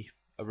in the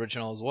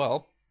original as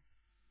well.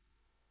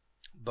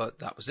 But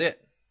that was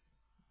it.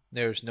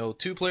 There's no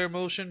two-player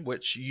motion,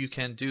 which you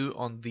can do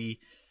on the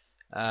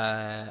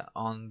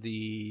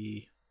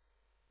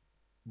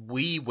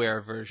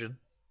WiiWare version.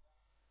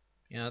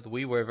 You know, the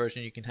WiiWare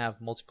version, you can have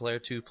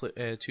multiplayer,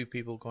 two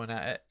people going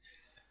at it.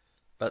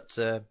 But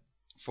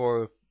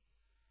for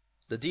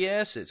the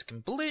DS, it's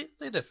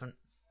completely different.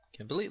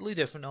 Completely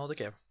different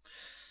altogether.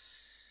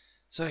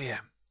 So yeah.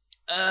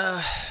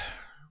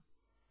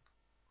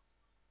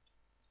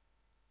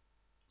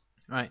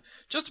 Right.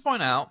 Just to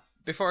point out,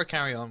 before I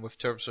carry on with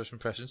Turbo First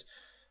Impressions,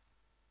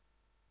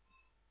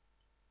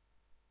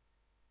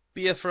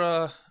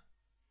 Biafra,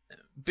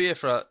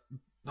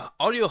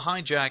 Audio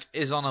Hijack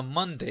is on a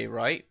Monday,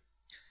 right?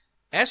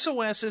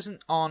 SOS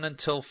isn't on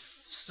until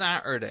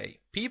Saturday.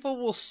 People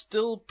will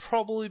still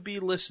probably be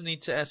listening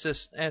to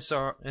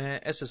SSR,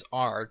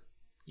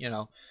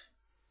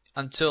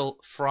 until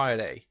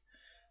Friday,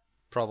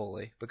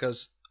 probably,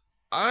 because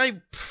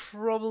I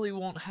probably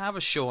won't have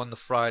a show on the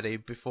Friday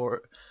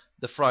before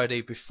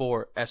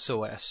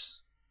SOS,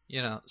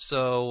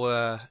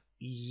 So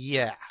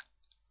yeah,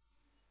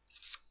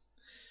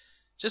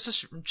 just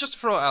to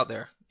throw it out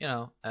there,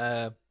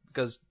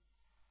 because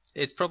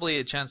it's probably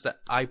a chance that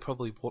I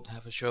probably won't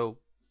have a show.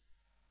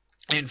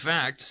 In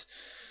fact,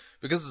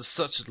 because of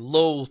such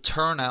low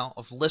turnout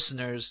of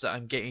listeners that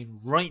I'm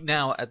getting right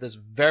now at this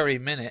very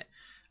minute,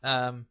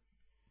 I'm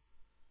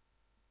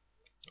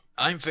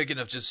thinking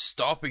of just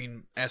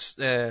stopping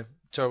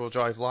Turbo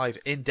Drive Live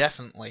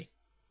indefinitely.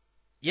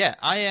 Yeah,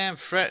 I am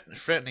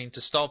threatening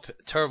to stop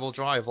Turbo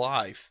Drive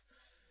Live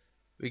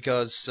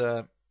because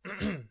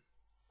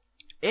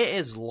it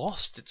has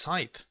lost its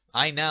hype.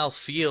 I now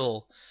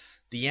feel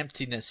the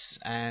emptiness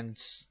and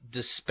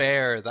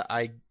despair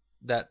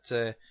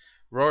that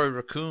Rory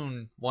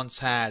Raccoon once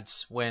had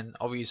when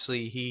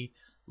obviously he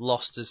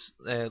lost his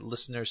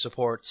listener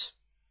support,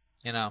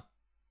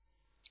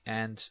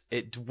 and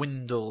it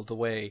dwindled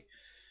away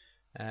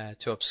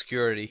to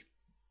obscurity.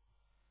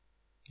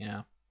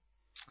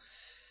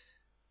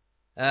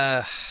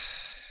 God.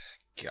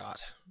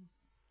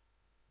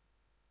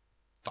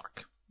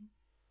 Fuck.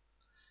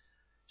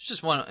 It's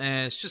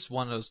just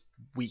one of those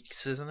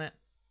weeks, isn't it?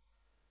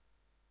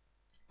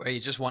 Where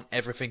you just want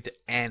everything to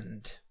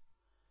end.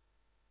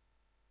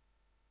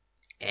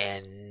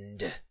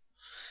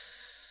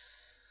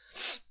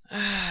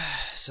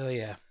 So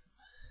yeah.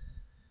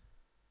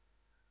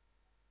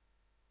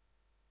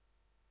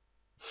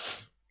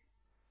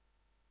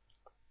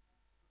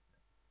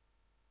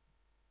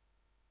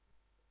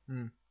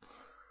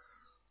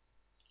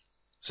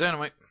 So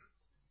anyway,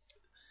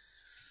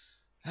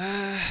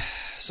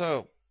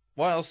 so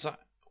what else?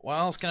 What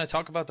else can I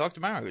talk about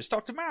Dr. Mario? It's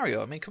Dr.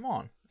 Mario. I mean, come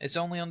on. It's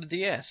only on the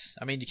DS.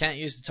 I mean, you can't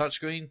use the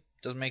touchscreen.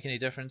 Doesn't make any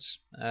difference.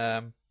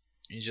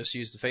 You just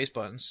use the face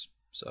buttons.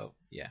 So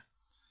yeah.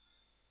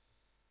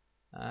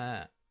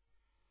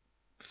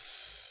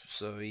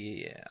 So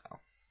yeah.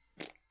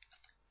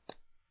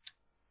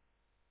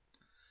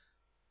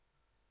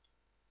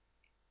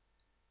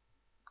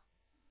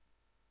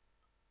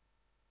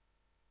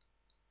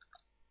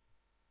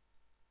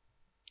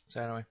 So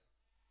anyway.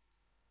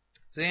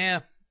 So yeah,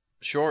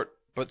 short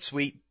but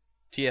sweet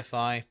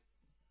TFI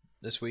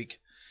this week.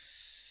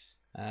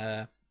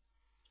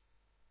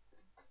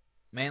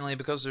 Mainly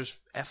because there's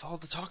F all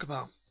to talk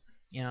about,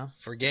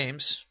 for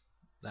games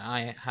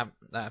that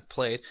I've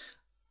played.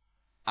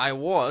 I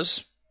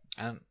was,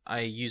 and I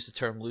use the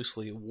term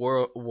loosely,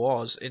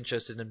 was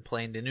interested in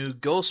playing the new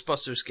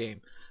Ghostbusters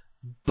game,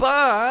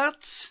 but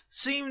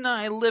seeing that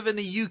I live in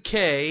the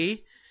UK,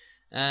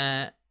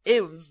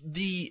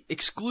 the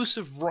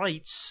exclusive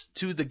rights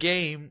to the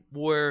game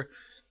were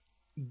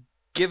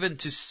given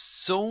to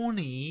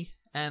Sony,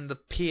 and the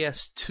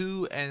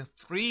PS2 and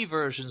 3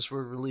 versions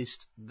were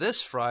released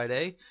this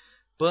Friday,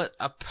 but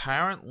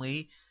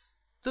apparently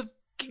the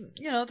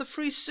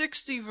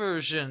 360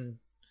 version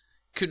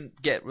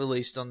couldn't get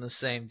released on the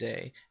same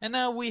day, and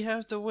now we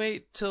have to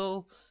wait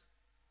till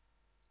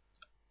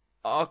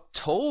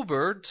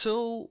October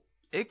till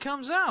it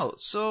comes out.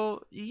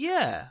 So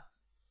yeah,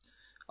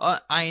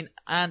 I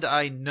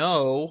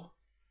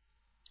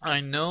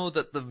know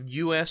that the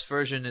US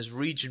version is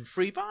region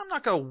free, but I'm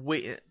not gonna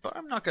wait. But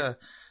I'm not gonna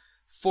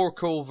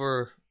fork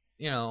over,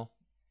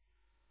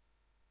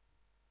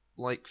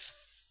 like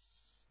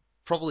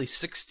probably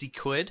 60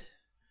 quid.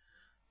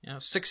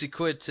 60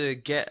 quid to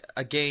get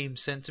a game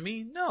sent to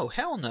me? No,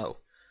 hell no.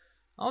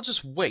 I'll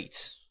just wait,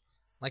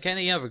 like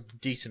any other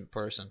decent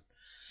person.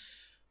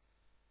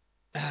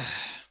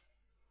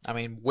 I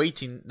mean,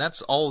 waiting,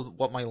 that's all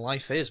what my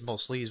life is,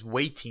 mostly, is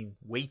waiting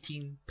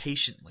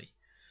patiently.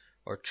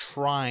 Or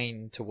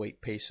trying to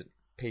wait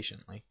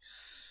patiently.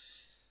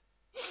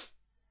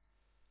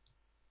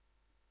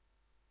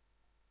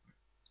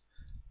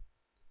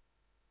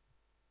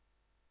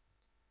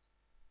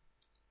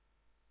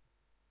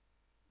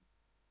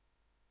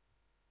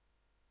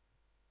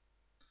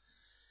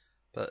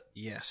 But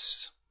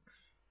yes.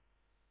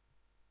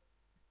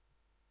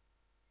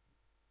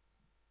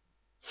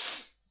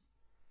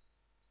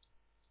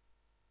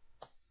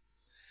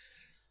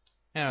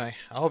 Anyway,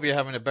 I hope you're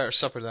having a better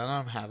supper than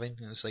I'm having.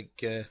 It's like,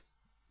 a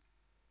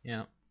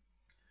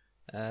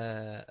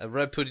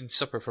red pudding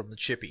supper from the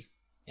Chippy.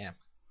 Yeah.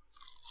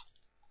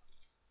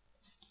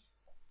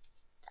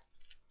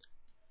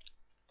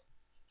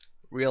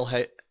 Real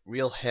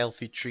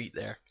healthy treat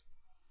there.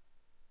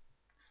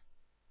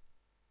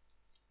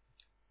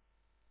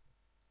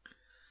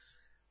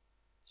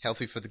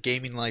 Healthy for the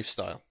gaming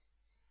lifestyle.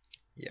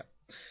 Yeah.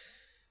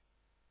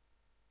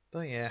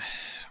 But yeah.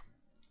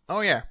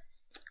 Oh yeah.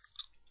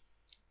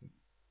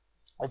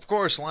 Of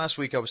course, last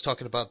week I was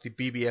talking about the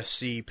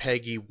BBFC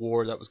PEGI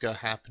war that was going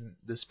to happen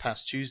this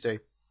past Tuesday.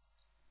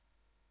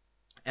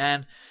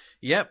 And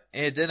yep,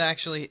 it did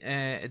actually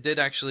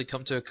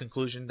come to a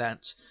conclusion that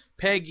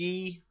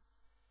PEGI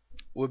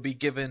would be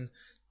given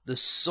the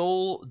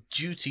sole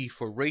duty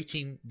for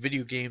rating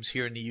video games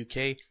here in the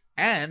UK,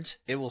 and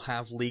it will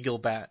have legal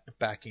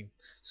backing.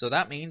 So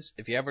that means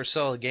if you ever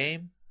sell a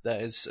game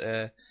that is,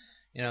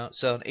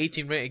 sell an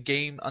 18 rated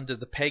game under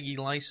the PEGI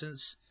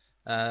license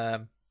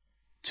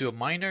to a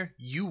minor,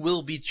 you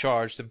will be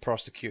charged and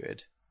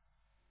prosecuted.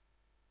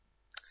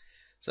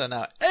 So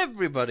now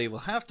everybody will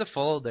have to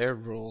follow their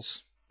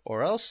rules,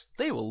 or else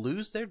they will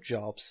lose their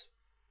jobs.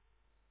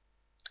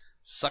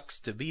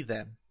 Sucks to be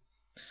them.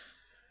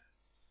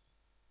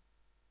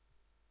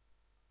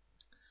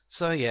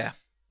 So yeah,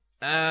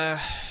 I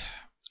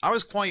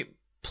was quite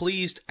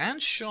pleased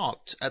and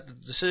shocked at the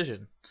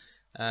decision,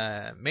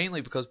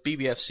 mainly because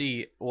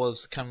BBFC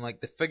was kind of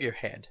like the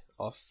figurehead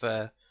of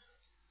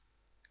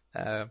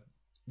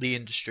the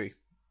industry,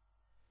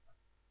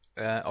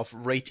 of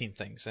rating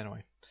things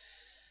anyway.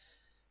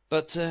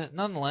 But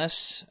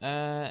nonetheless,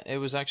 it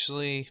was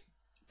actually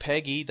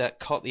PEGI that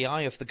caught the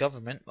eye of the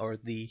government, or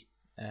the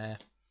kind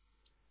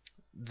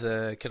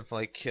of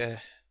like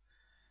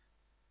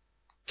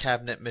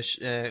cabinet,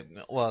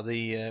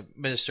 the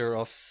Minister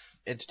of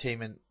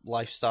Entertainment,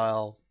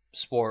 Lifestyle,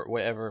 Sport,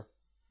 whatever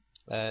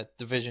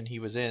division he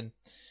was in,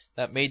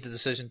 that made the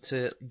decision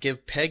to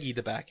give PEGI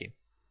the backing.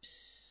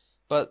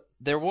 But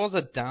there was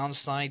a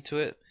downside to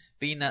it,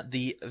 being that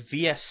the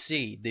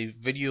VSC, the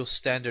Video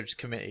Standards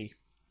Committee,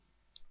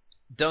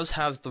 does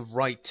have the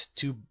right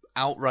to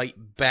outright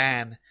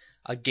ban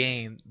a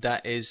game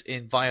that is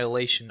in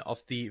violation of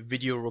the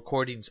Video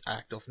Recordings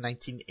Act of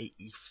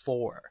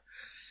 1984.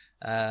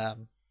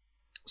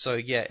 So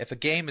yeah, if the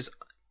game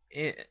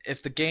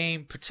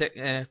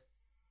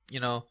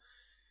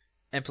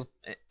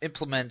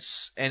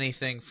implements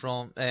anything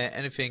from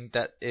anything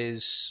that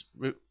is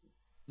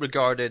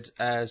regarded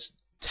as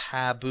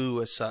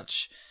taboo as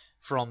such,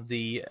 from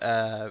the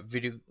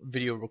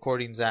Video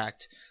Recordings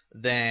Act,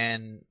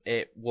 then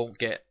it won't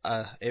get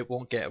a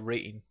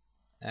rating.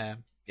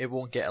 It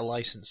won't get a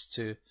license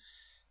to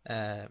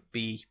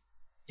be,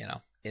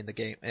 in the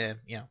game,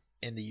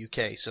 in the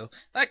UK. So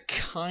that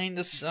kind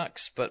of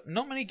sucks. But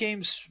not many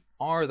games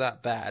are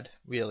that bad,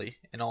 really,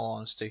 in all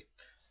honesty.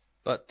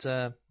 But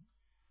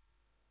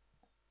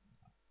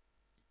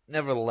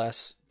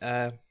nevertheless,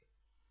 I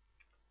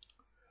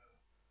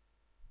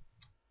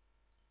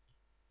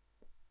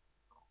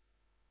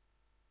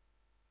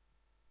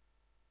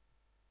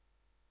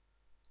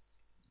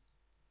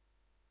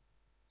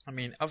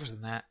mean, other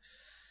than that,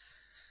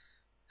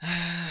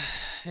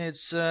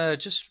 it's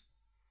just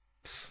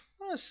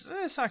well,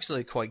 it's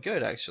actually quite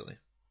good, actually.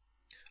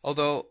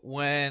 Although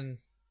when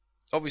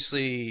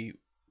obviously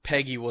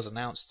Peggy was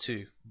announced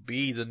to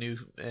be the new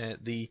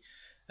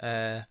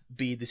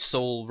be the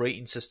sole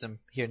rating system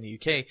here in the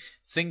UK,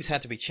 things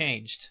had to be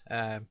changed.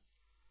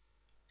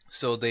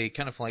 So they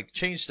kind of like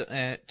changed,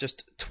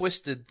 just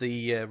twisted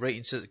the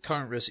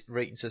current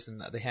rating system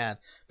that they had.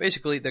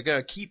 Basically, they're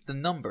gonna keep the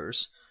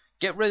numbers,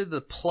 get rid of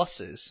the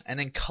pluses, and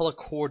then color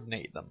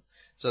coordinate them.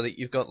 So that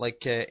you've got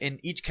like in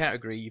each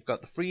category, you've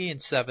got the 3 and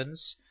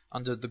 7s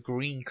under the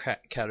green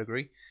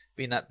category,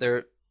 being that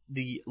they're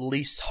the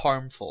least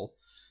harmful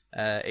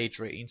age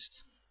ratings.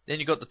 Then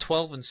you've got the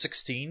 12 and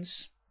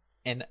 16s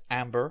in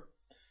amber,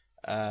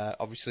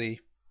 obviously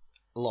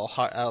a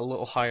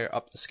little higher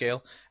up the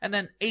scale, and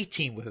then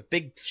 18 with a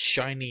big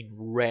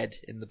shining red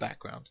in the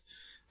background,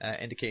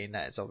 indicating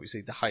that it's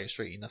obviously the highest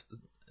rating of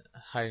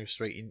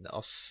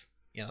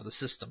the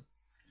system.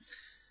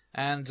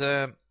 And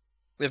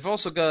they've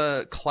also got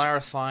to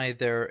clarify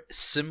their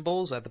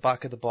symbols at the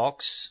back of the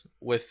box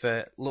with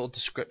little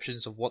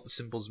descriptions of what the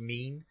symbols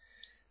mean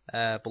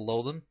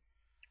below them,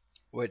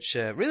 which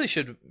really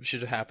should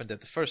have happened at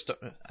the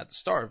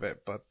start of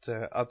it, but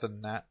other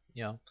than that,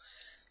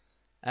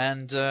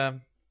 and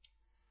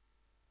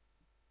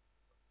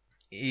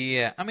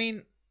yeah, I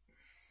mean,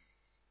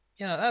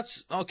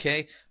 that's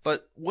okay.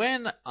 But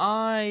when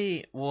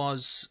I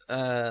was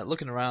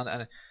looking around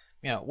and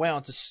went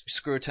onto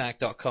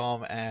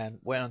screwattack.com and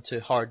went onto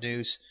Hard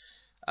News,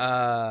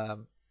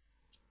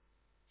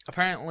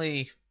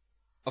 apparently,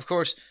 of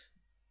course,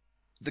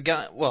 the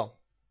guy, well,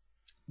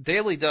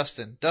 Daily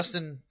Dustin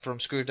from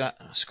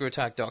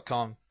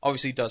screwattack.com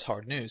obviously does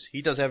Hard News.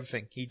 He does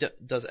everything. He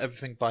does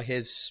everything by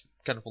his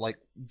kind of like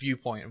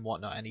viewpoint and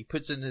whatnot, and he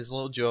puts in his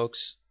little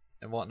jokes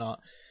and whatnot.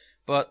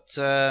 But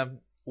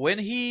when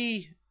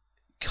he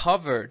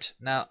covered,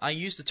 now I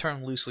use the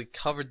term loosely,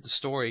 covered the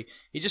story,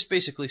 he just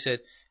basically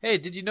said, hey,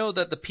 did you know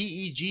that the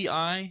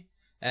PEGI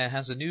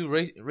has a new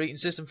rating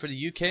system for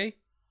the UK?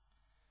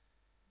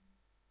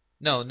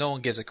 No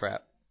one gives a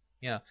crap.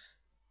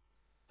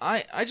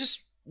 I just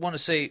want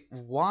to say,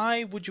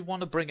 why would you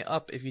want to bring it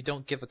up if you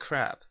don't give a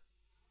crap?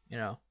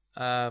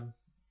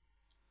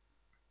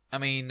 I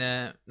mean,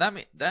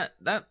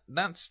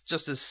 that's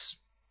just as,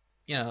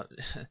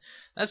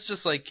 that's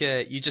just like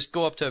you just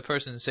go up to a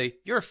person and say,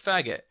 you're a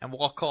faggot, and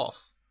walk off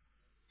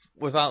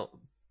without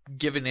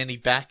giving any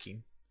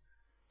backing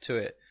to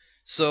it.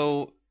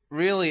 So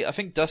really, I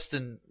think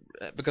Dustin,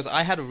 because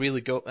I had a really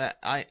go,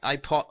 I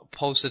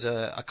posted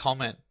a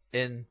comment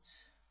in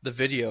the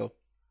video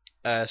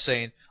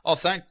saying,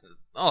 thanks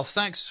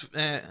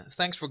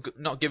for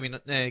not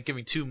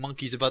giving two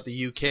monkeys about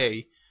the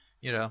UK,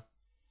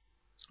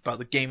 about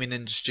the gaming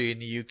industry in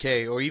the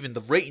UK, or even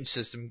the rating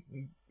system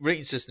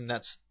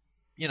that's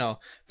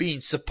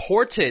being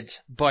supported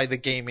by the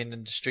gaming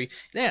industry.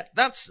 Yeah,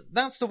 that's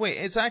the way.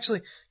 It's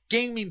actually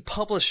gaming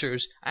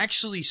publishers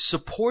actually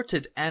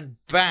supported and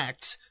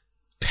backed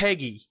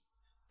Peggy,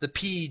 the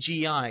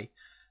PEGI,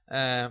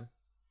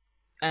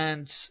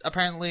 and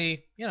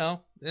apparently,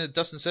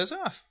 Dustin says,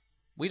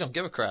 we don't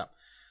give a crap.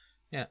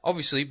 Yeah,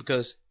 obviously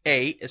because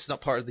A, it's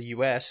not part of the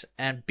US,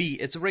 and B,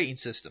 it's a rating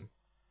system,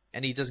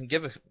 and he doesn't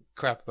give a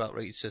crap about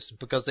rating system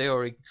because they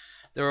already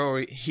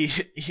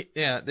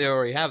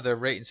have their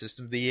rating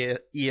system, the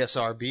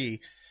ESRB,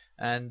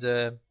 and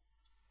they're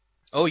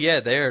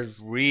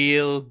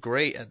real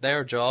great at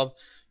their job.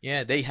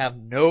 Yeah, they have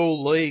no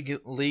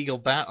legal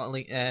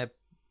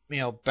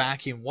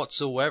backing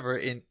whatsoever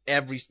in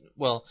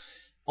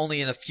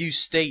only in a few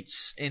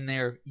states in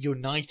their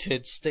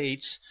United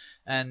States,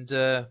 and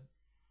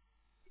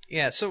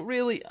so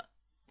really,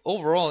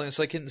 overall, it's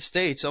like in the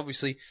States,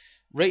 obviously,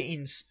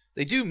 ratings,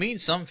 they do mean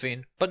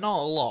something, but not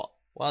a lot.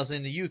 Whilst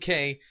in the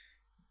UK,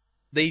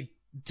 they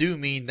do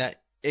mean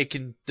that it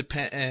can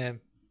depend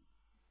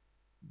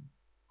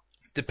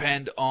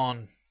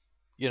on,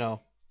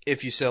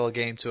 if you sell a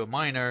game to a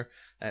minor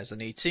as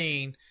an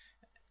 18,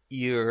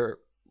 you're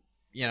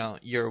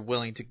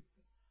willing to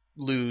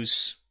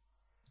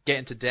get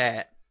into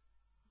debt,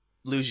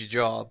 lose your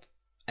job,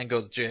 and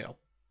go to jail.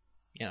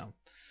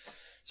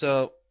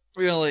 So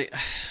really,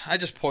 I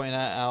just pointed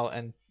that out,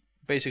 and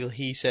basically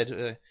he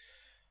said,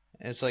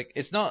 it's like,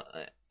 it's not.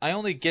 I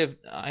only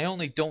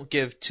don't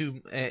give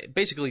two.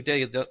 Basically,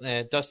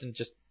 Dustin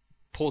just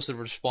posted a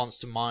response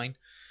to mine,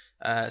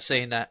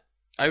 saying that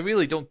I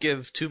really don't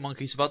give two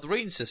monkeys about the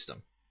rating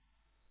system.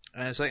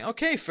 And it's like,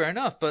 okay, fair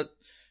enough, but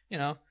you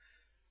know,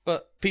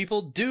 but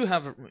people do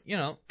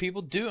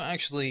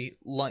actually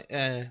like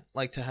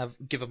to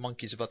give a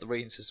monkeys about the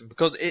rating system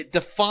because it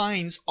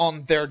defines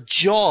on their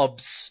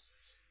jobs,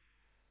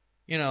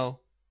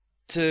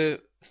 to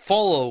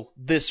follow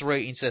this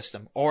rating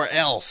system or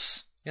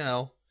else,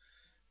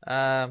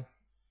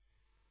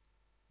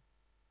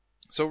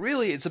 So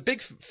really, it's a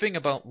big thing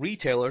about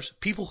retailers,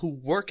 people who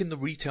work in the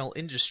retail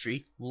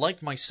industry,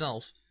 like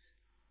myself,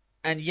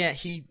 and yet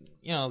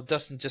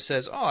Dustin just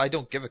says, "Oh, I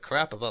don't give a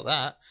crap about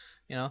that,"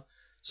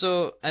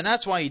 So, and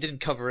that's why he didn't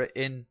cover it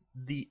in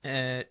the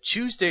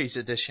Tuesday's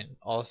edition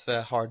of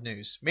Hard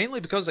News, mainly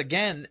because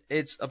again,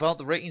 it's about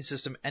the rating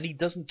system, and he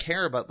doesn't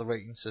care about the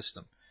rating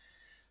system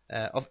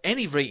of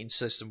any rating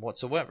system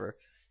whatsoever.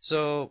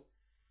 So.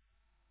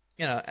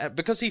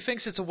 Because he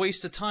thinks it's a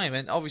waste of time,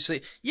 and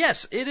obviously,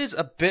 yes, it is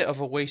a bit of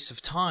a waste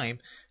of time,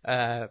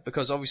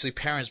 because obviously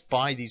parents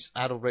buy these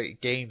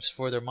adult-rated games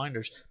for their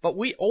minors. But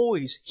we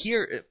always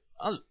hear,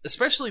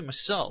 especially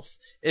myself,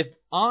 if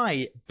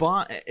I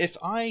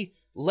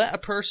let a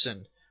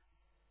person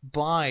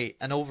buy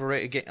an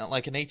overrated game,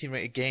 like an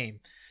 18-rated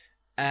game,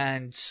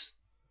 and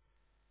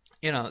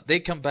they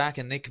come back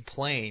and they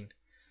complain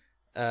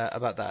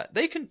about that,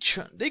 they can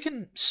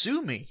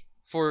sue me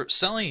for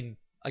selling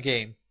a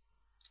game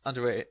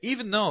underrated,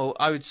 even though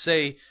I would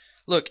say,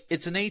 look,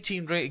 it's an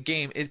 18-rated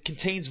game. It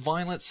contains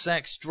violence,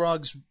 sex,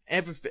 drugs,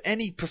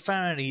 any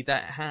profanity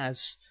that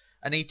has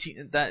an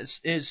 18 that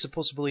is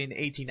supposed to be an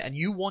 18, and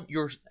you want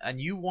your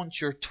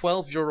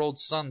 12-year-old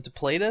son to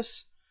play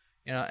this,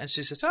 and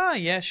she says, "Ah,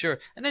 yeah,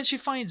 sure," and then she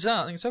finds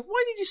out, and it's like,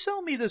 "Why did you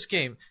sell me this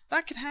game?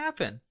 That could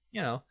happen,"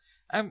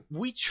 And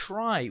we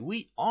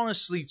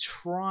honestly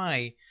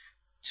try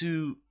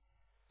to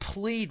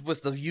plead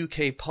with the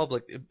UK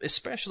public,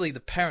 especially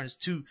the parents,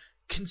 to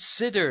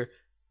consider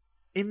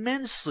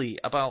immensely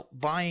about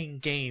buying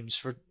games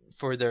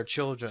for their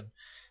children,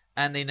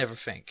 and they never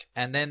think.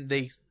 And then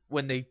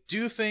when they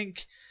do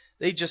think,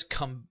 they just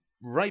come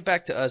right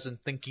back to us and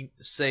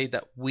say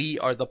that we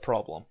are the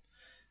problem,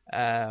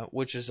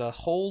 which is a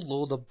whole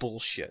load of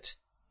bullshit,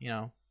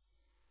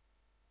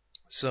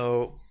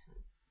 So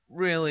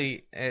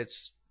really,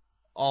 it's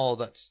all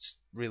that's just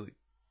really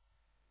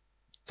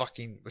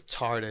fucking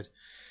retarded.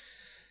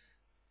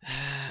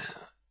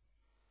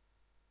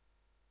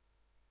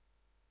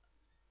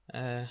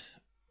 Yeah.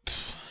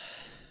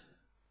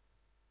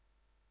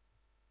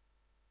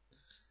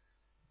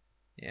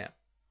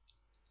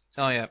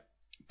 Oh yeah.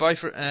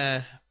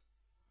 Bifra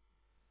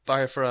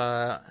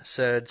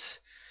said,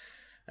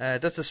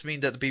 does this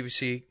mean that the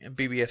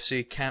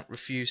BBFC can't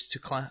refuse to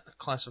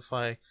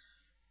classify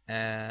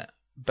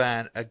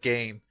ban a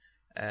game,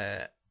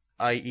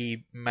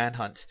 i.e.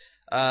 Manhunt?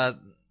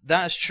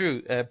 That is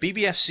true.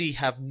 BBFC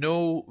have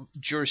no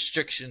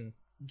jurisdiction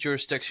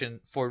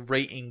for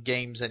rating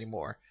games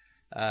anymore.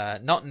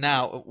 Not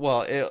now.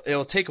 Well,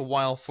 it'll take a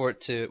while for it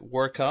to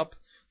work up,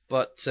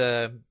 but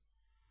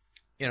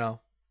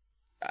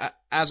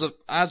as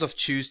of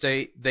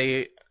Tuesday,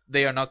 they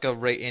are not gonna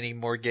rate any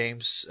more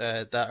games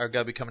that are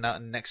gonna be coming out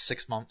in the next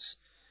 6 months,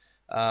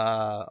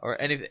 or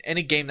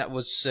any game that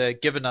was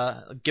given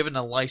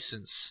a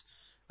license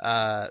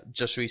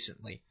just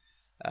recently.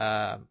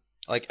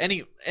 Like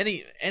any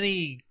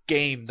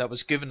game that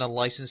was given a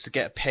license to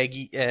get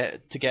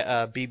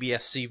a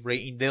BBFC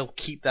rating, they'll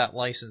keep that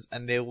license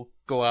and they'll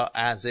go out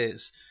as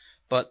is.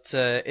 But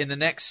in the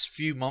next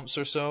few months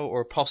or so,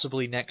 or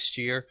possibly next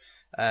year,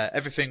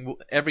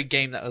 every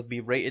game that will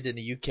be rated in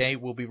the UK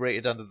will be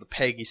rated under the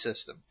PEGI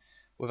system,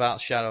 without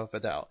a shadow of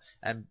a doubt.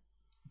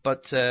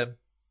 But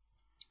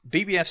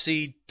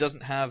BBFC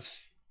doesn't have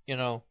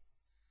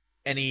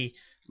any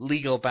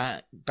legal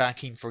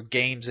backing for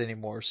games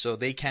anymore, so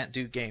they can't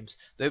do games.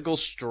 They'll go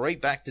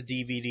straight back to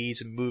DVDs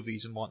and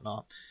movies and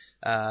whatnot.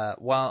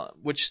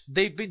 Which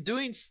they've been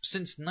doing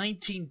since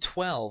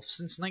 1912,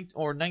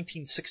 or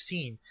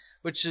 1916,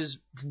 which is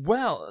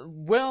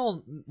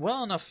well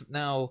enough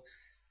now.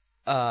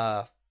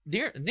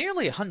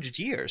 Nearly 100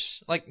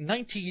 years, like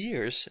 90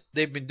 years,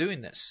 they've been doing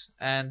this,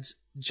 and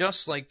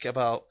just like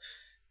about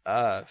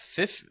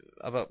 50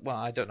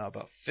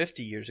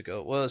 years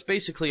ago. Well, it's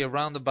basically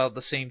around about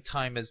the same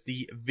time as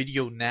the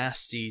video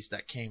nasties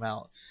that came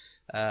out.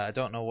 I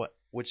don't know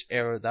which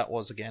era that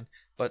was again,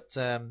 but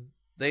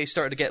they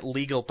started to get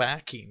legal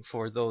backing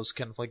for those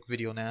kind of like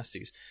video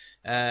nasties,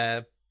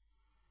 and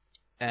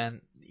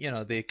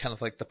they kind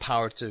of like the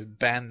power to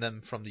ban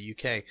them from the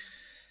UK.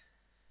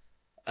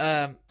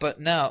 But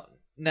now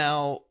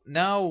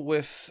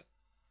with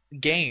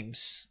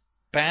games,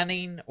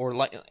 banning or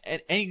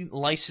any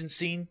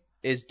licensing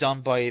is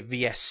done by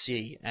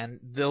VSC, and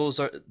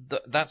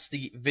that's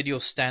the Video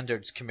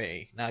Standards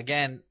Committee. Now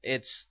again,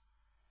 it's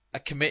a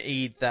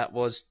committee that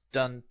was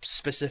done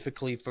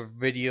specifically for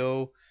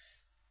video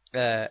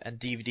and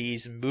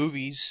DVDs and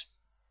movies,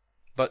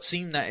 but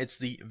seeing that it's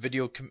the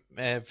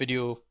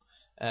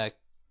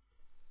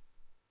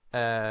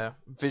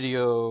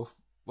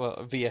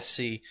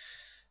VSC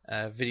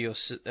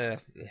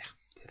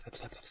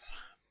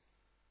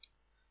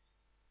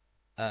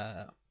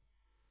uh,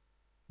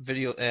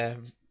 video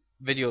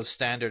video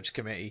standards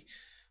committee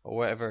or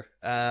whatever.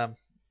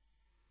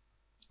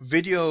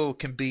 Video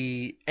can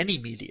be any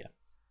media.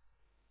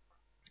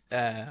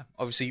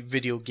 Obviously,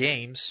 video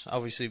games.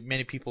 Obviously,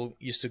 many people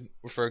used to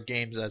refer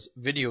games as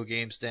video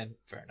games. Then,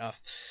 fair enough.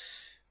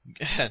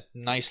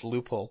 Nice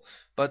loophole.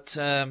 But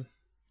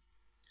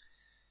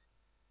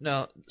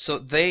no. So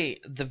the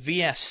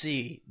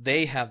VSC,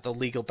 they have the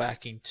legal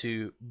backing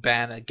to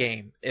ban a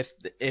game if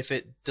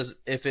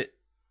it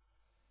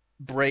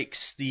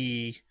breaks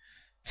the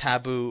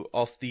taboo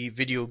of the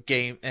Video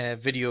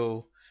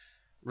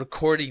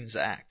Recordings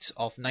Act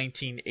of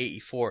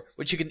 1984,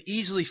 which you can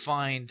easily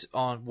find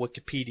on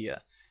Wikipedia.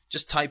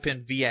 Just type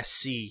in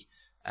VSC,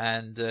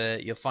 and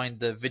you'll find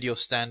the Video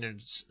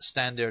Standards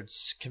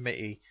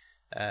Committee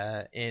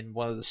in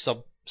one of the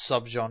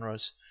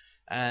subgenres,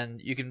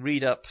 and you can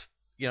read up,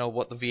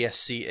 what the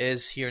VSC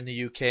is here in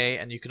the UK,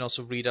 and you can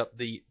also read up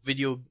the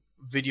Video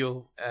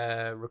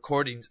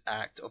Recordings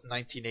Act of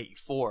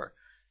 1984,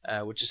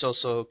 which is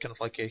also kind of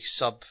like a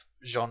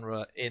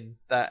subgenre in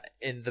the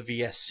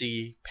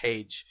VSC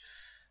page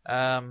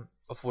of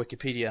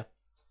Wikipedia,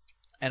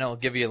 and it'll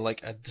give you like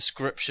a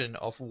description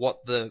of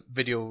what the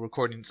Video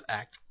Recordings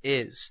Act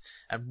is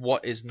and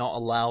what is not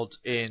allowed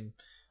in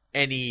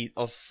any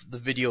of the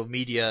video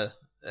media,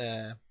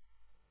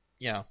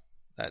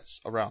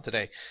 that's around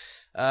today.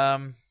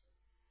 Other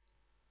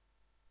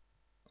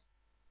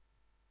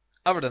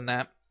than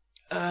that,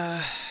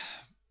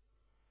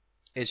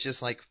 it's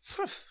just like,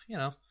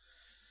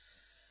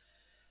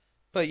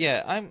 But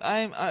yeah,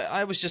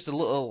 I was just a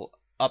little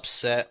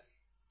upset,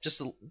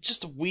 just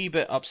a wee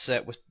bit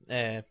upset with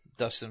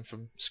Dustin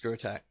from Screw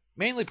Attack,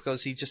 mainly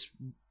because he just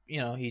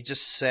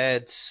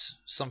said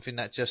something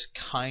that just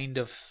kind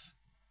of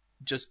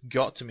just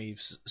got to me,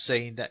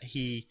 saying that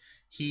he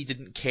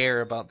didn't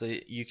care about the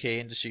UK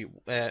industry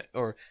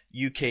or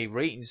UK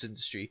ratings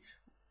industry,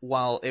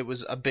 while it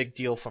was a big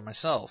deal for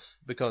myself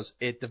because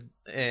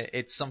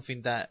it's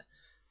something that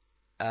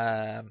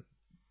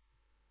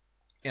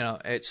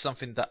it's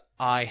something that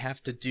I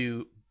have to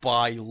do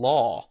by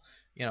law.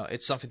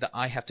 It's something that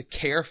I have to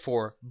care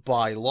for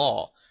by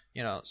law.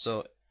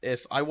 So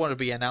if I want to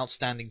be an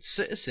outstanding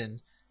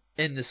citizen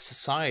in this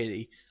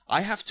society,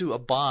 I have to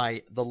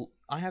abide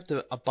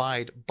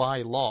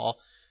by law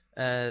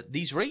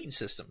these rating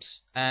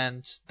systems,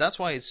 and that's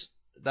why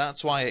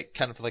it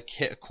kind of like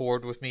hit a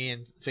chord with me,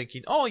 and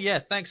thinking, oh yeah,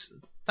 thanks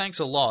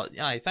a lot,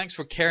 yeah, thanks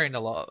for caring a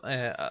lot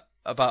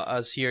about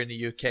us here in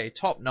the UK,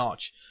 top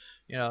notch,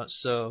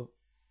 so.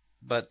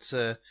 But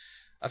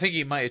I think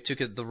he might have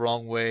took it the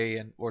wrong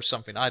way or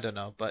something. I don't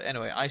know. But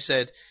anyway, I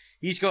said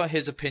he's got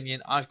his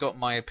opinion, I've got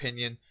my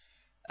opinion,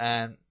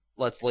 and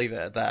let's leave it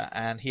at that.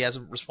 And he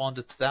hasn't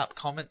responded to that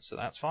comment, so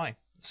that's fine.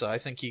 So I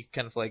think he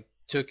kind of like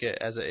took it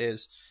as it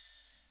is.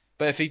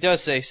 But if he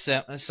does say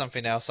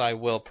something else, I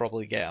will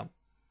probably get him,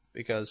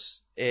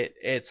 because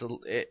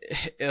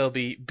it'll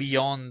be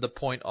beyond the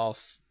point of,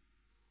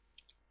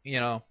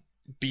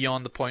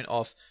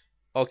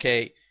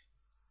 okay,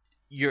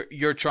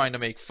 you're trying to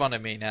make fun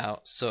of me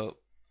now, so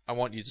I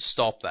want you to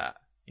stop that,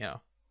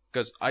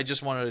 because I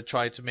just wanted to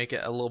try to make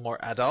it a little more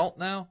adult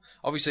now.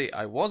 Obviously,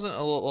 I wasn't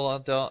a little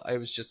adult, I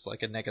was just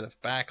like a negative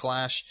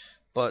backlash,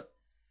 but,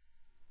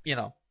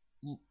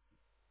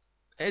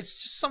 it's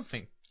just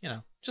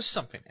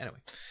something, anyway.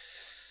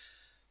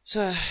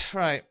 So,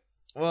 right,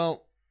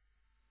 well,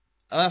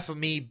 enough of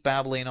me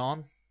babbling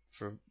on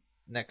for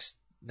next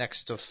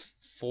to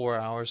 4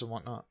 hours and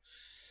whatnot.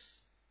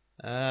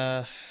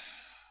 Yeah.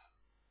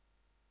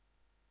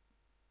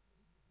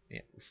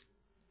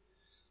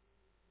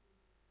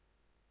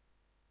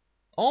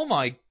 Oh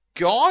my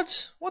god!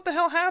 What the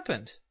hell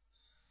happened?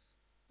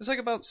 It's like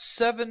about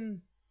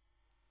seven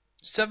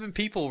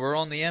people were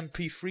on the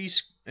MP3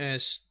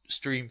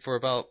 stream for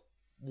about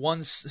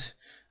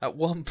at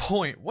one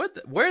point.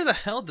 Where the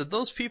hell did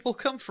those people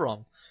come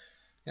from?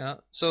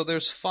 So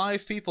there's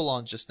 5 people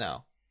on just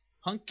now.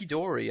 Hunky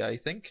dory, I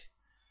think.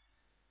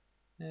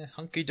 Yeah,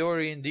 hunky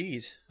dory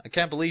indeed. I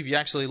can't believe you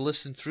actually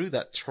listened through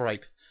that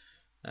tripe.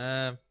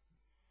 Yeah.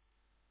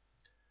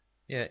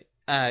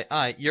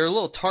 You're a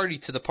little tardy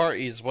to the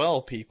party as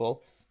well,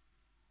 people.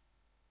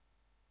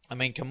 I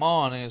mean, come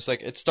on. It's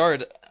like it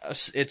started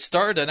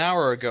an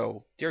hour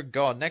ago. Dear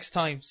God, next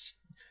time,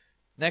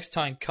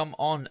 come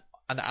on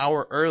an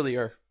hour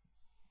earlier.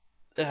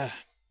 I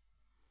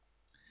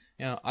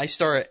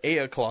start at 8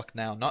 o'clock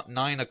now, not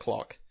 9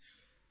 o'clock.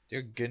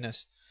 Dear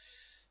goodness.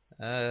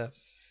 So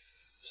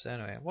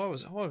anyway, what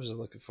was I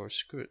looking for?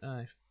 Screw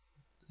it.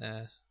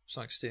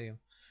 Sonic Stadium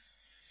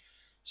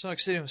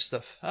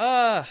stuff.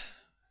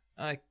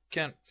 I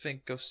can't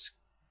think of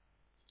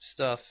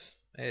stuff.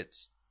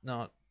 It's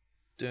not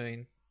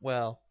doing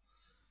well.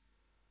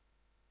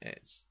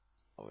 It's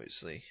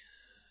obviously.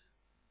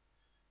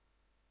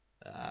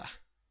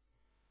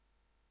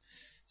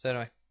 So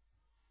anyway.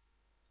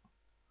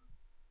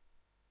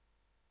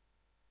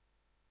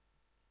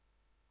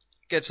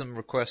 Get some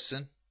requests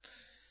in.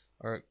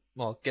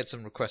 Get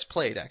some requests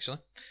played, actually.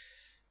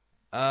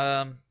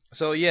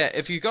 So yeah,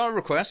 if you got a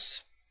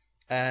request,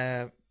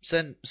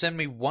 Send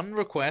me one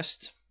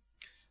request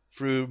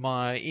through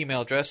my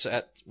email address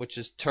which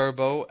is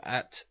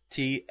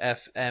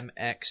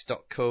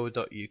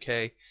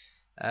turbo@tfmx.co.uk.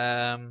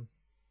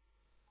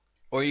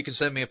 Or you can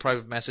send me a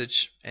private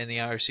message in the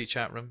IRC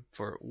chat room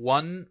for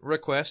one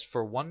request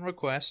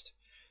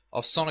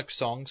of Sonic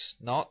songs,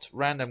 not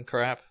random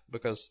crap,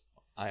 because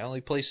I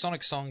only play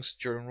Sonic songs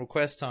during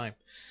request time.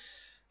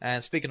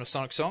 And speaking of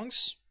Sonic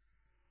songs,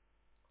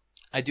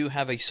 I do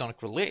have a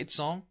Sonic related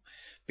song,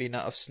 being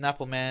that of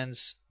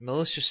Snappleman's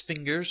Malicious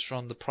Fingers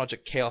from the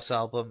Project Chaos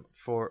album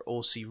for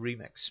OC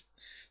Remix.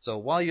 So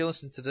while you're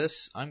listening to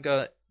this, I'm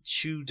gonna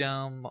chew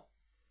down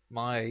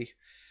my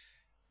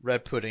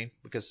red pudding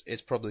because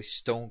it's probably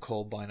stone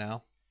cold by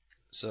now.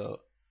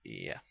 So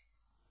yeah.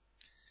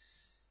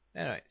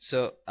 Anyway,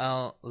 so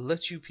I'll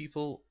let you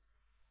people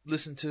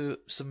listen to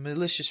some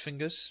Malicious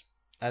Fingers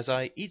as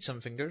I eat some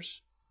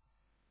fingers.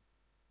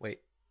 Wait.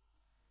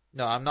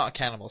 No, I'm not a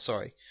cannibal,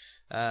 sorry.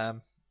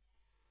 Anyway,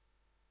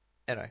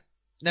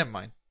 never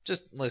mind.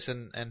 Just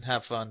listen and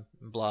have fun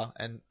and blah.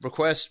 And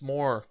request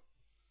more.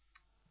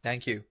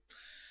 Thank you.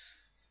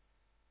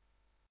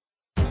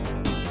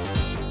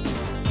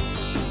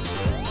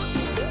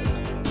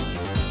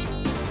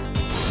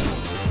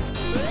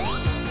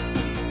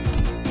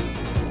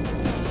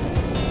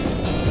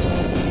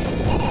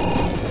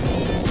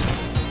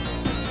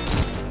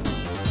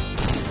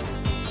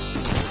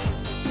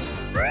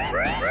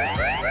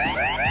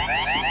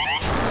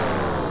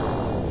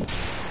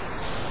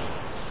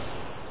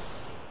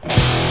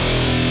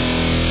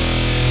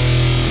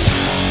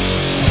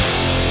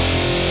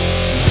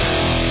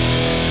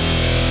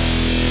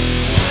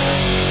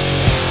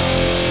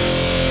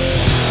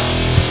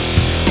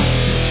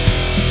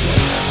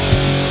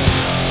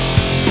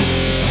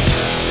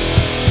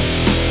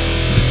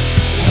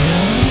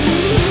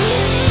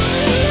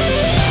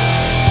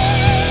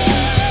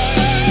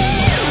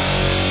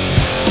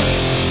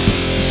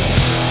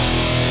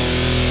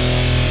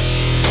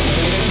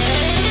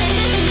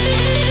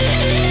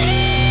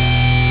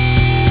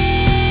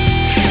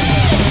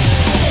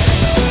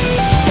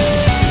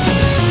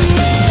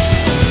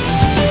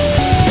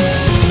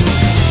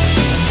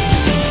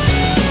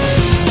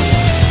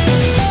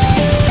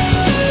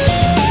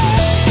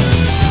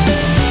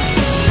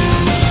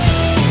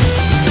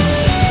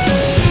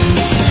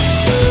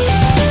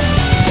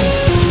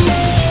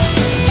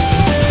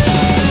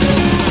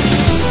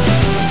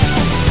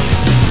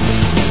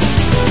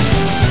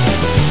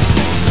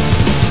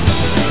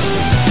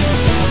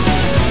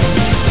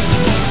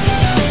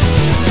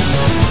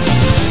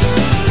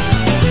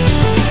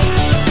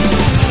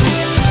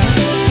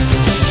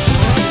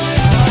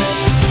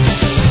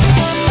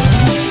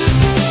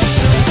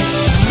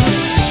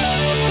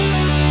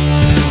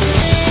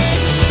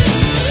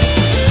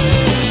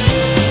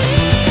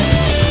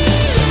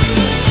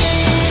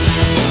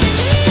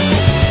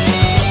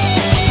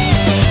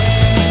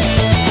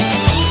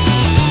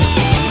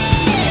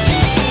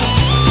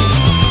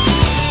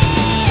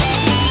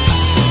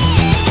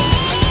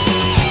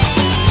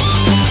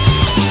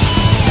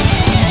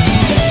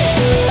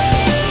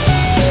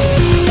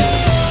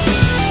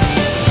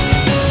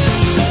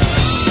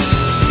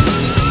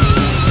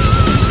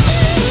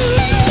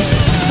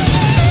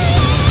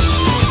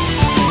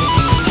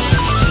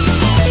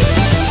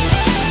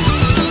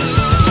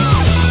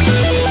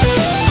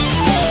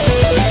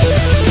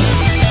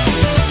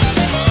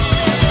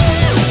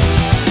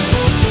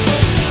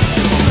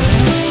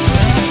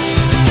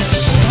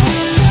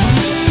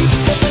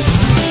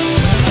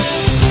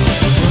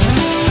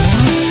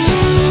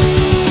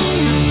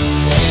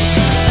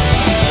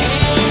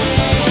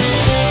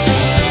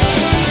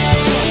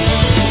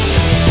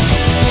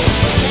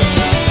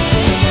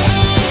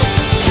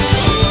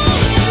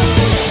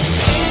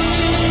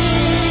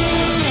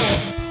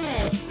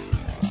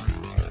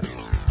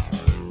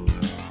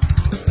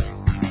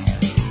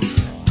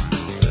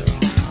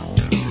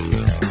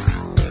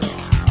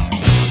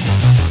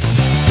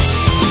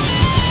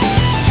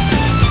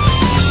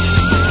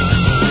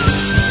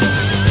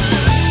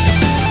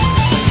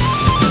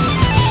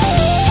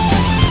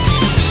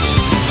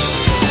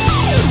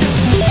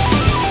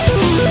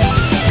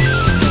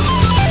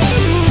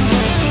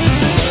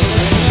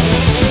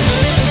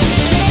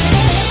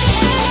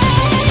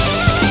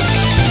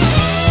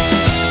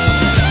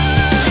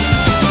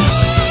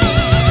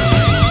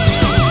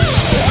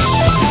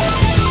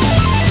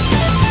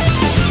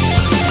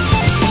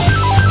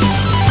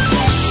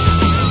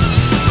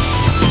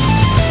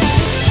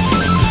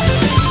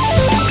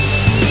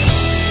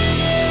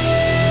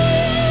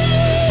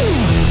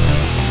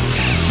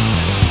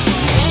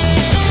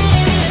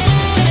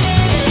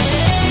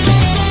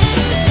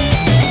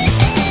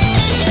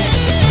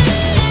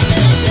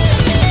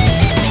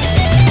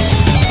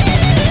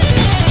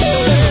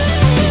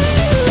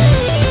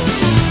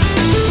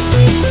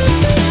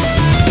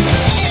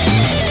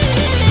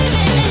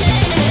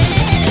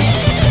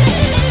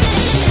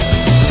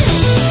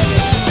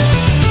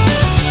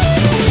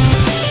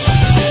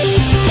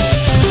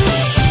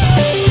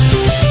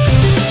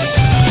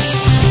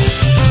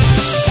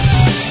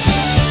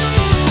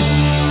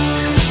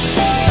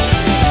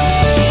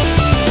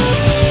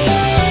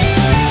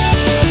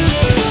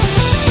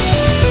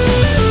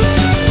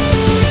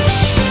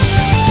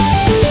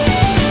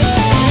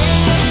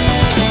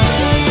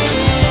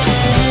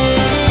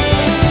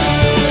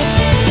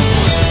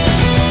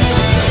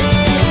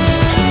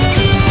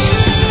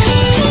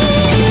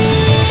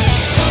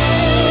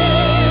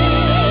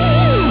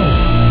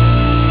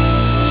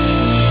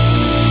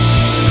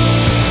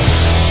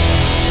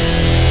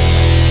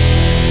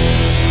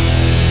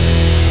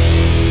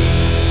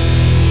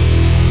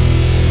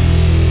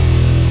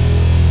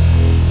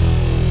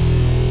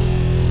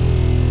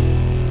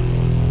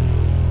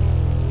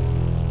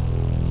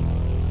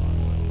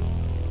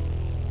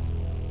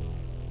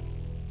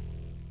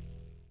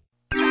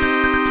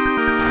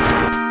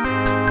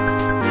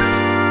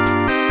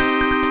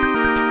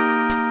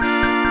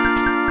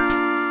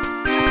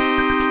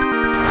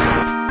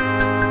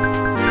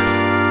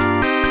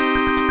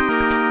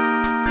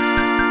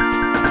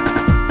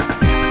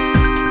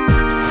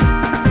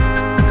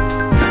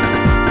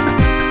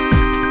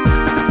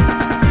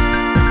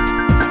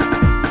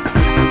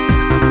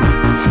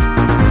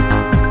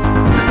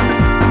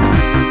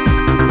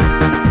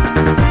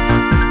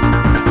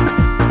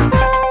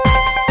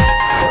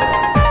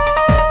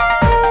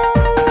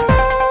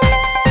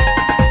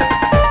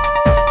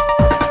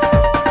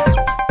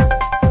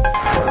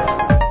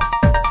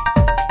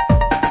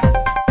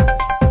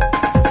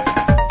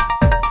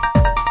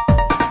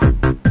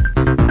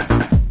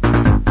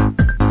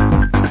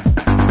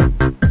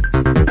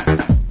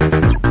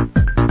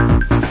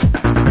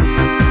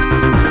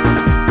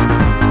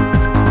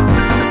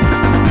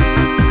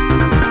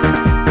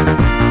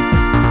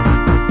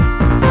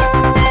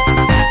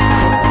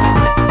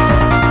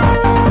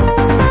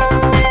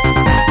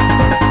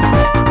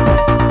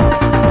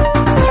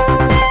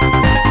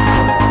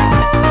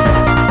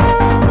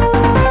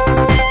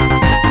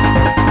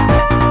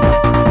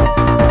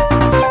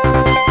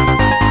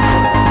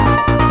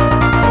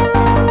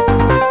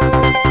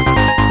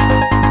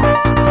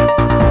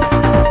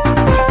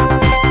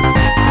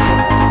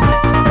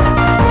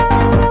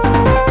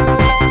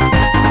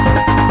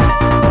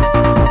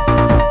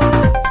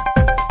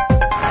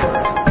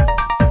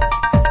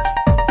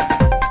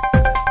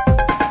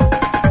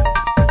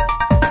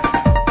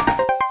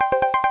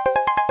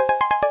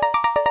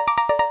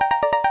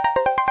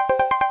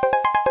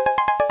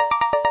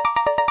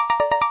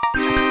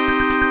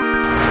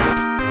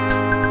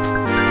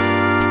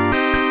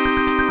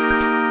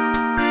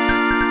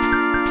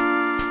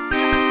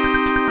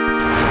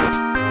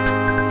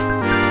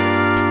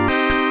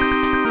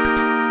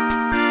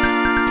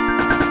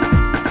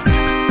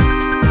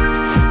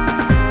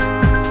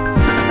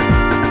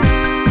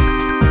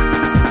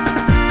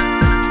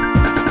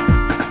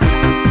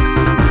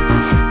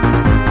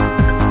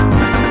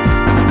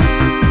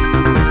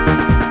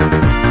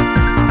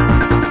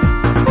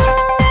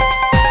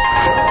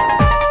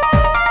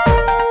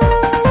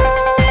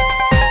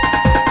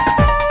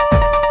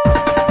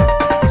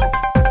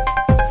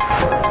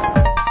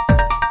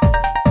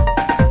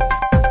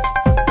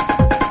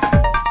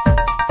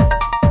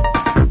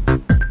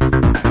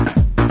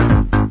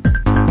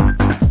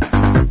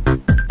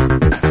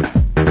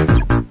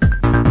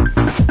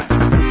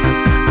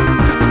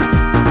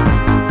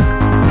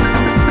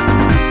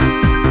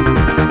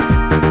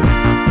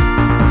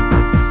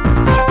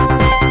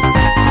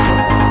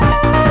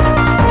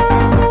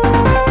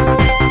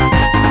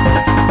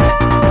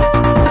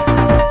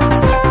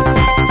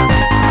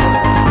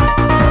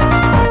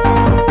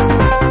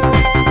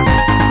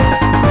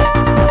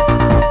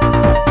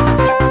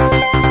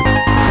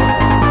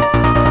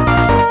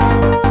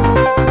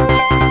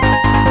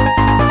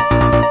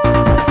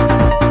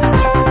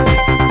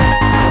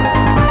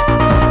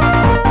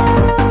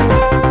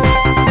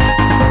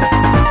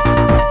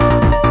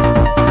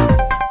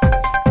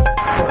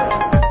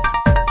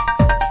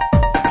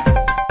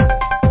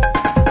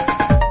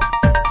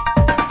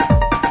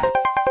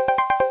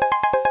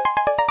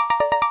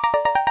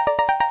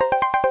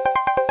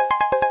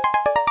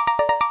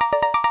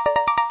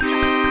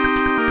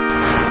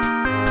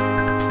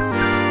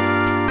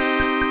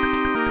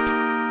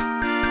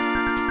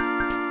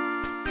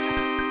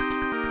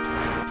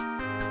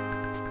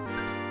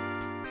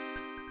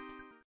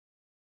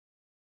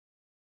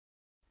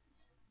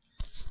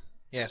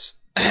 Yes.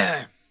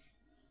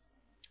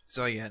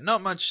 So yeah,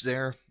 not much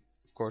there,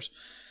 of course,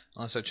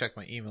 unless I check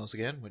my emails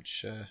again,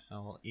 which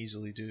I'll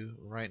easily do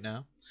right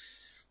now.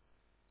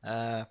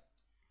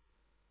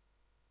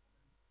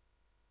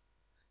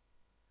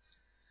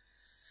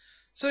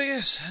 So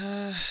yes,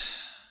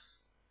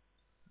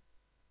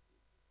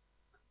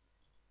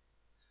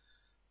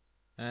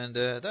 and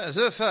that is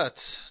a fat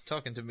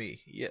talking to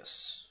me.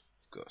 Yes,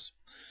 of course.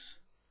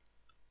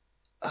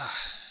 Ah,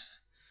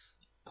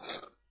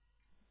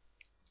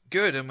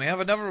 good, and we have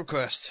another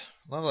request.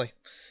 Lovely.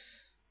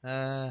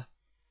 Oh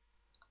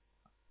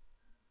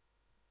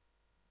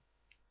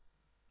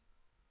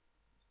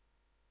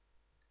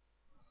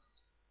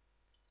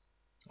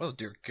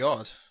dear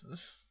God,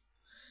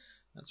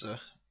 that's a.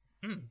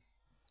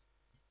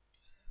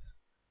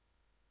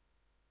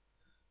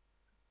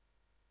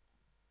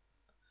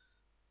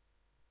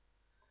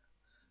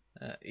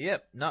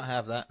 Yep, not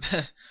have that.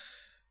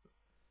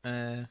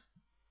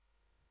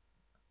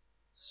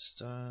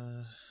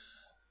 Star.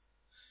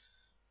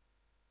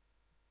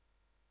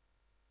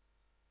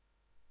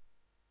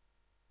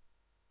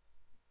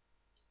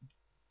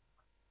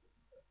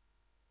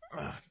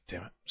 Oh,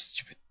 damn it,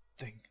 stupid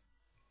thing.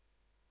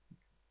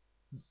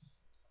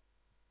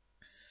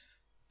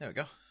 There we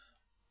go.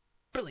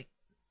 Brilliant.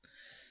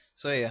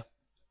 So yeah,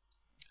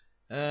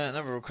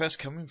 another request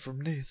coming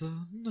from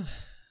Nathan.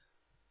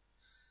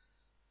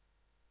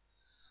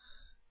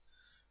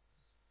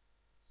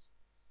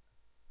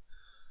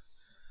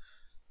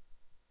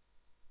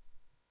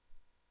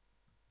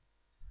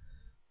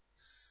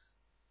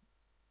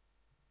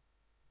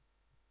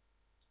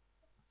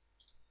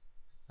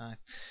 Hi.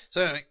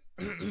 So anyway,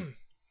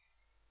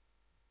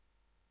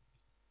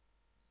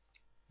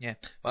 yeah.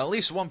 Well, at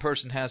least one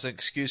person has an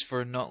excuse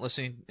for not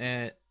listening,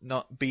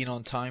 not being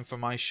on time for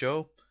my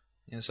show.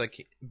 It's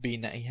like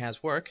being that he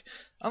has work,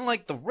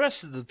 unlike the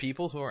rest of the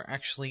people who are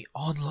actually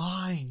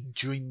online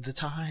during the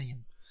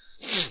time.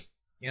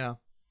 You know.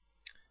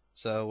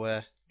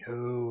 So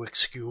no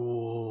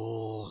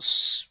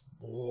excuse.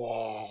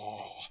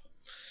 Whoa.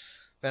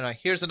 But anyway,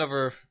 here's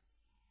another.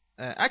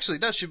 Actually,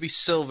 that should be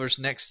Silver's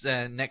next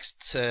meme.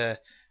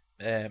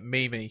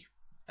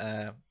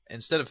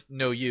 Instead of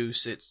no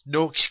use, it's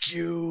no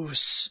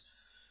excuse.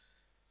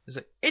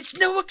 It's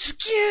no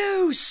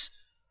excuse.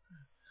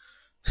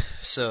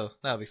 So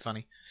that'll be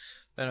funny.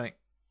 But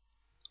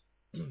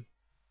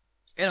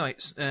anyway,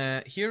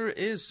 here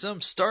is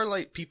some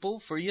Starlight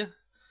people for you.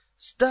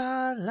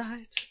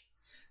 Starlight,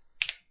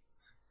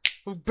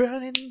 we're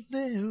burning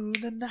through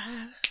the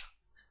night.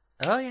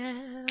 Oh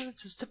yeah,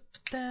 just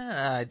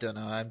I don't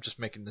know. I'm just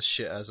making this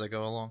shit as I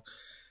go along.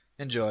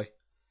 Enjoy.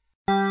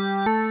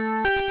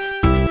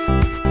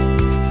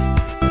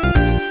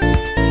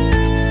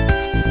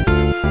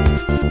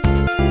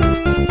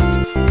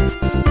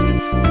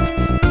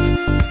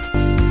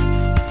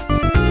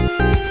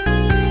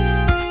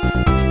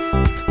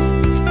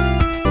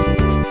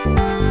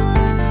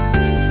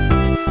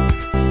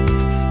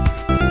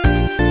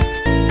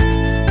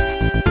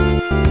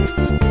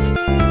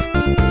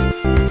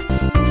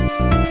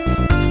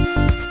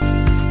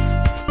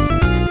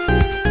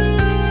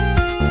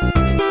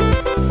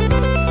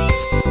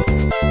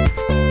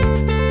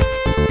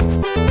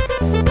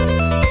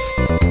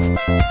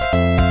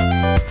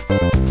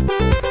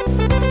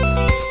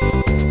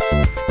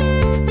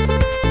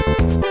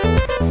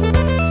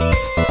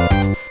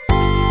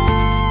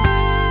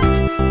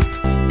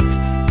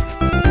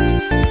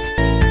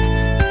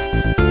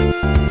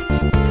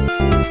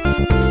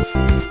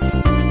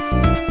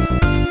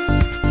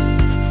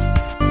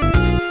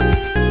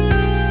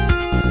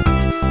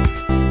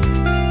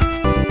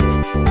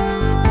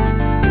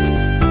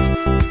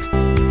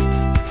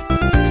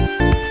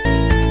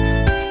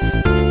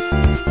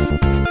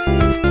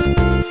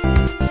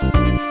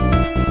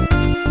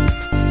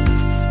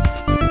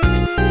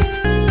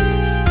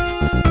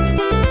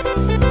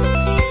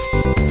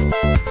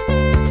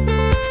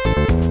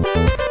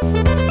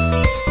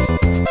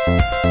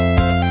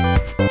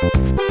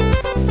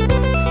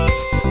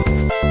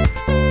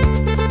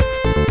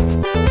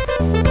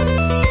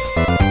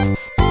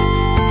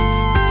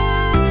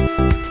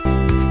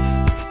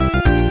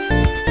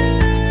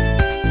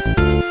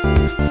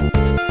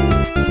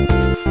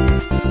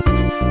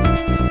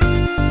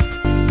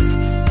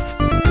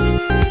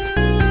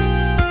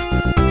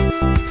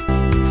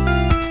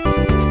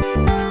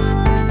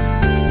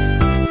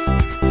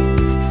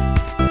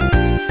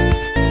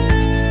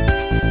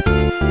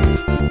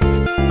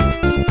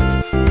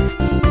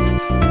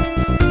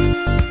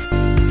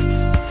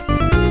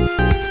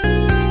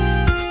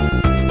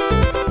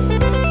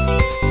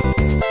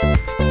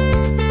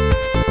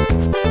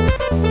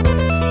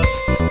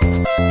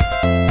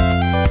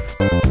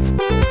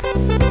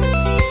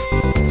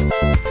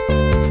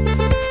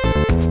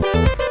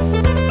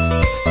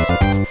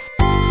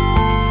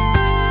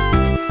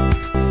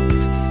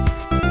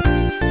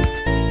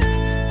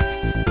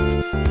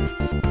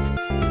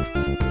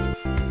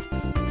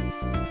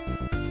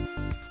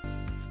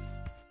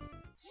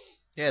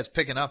 Yeah, it's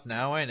picking up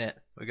now, ain't it?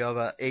 We got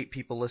about 8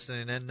 people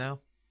listening in now.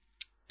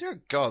 dear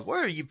God,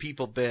 where have you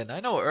people been? I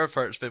know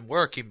Earthheart's been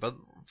working, but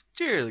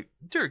dear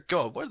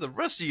God, where the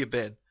rest of you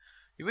been?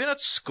 You been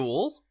at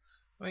school?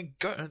 I mean,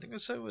 God, I think I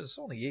said it was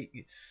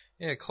only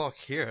 8 o'clock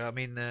here. I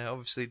mean,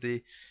 obviously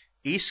the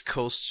East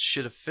Coast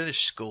should have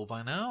finished school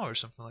by now or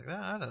something like that.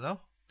 I don't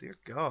know. Dear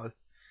God.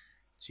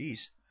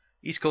 Jeez.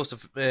 East Coast of,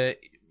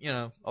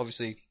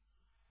 obviously,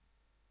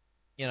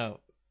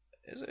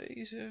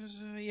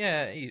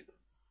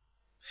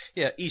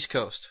 East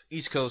Coast.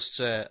 East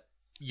Coast,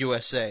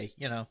 USA,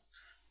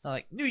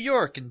 like New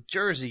York and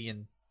Jersey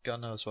and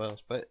God knows what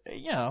else. But,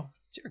 dear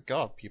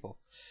God, people.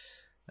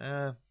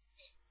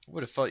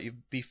 Would have thought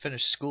you'd be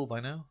finished school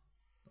by now.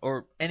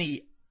 Or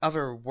any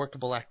other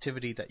workable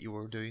activity that you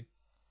were doing.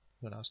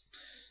 Who knows?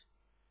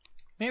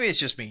 Maybe it's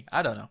just me.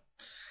 I don't know.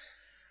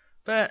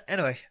 But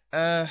anyway,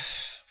 of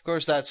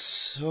course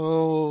that's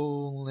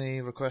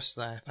only requests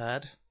that I've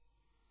had.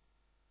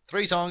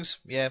 3 songs,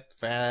 yeah,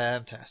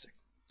 fantastic,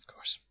 of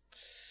course.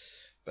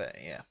 But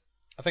yeah,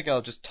 I think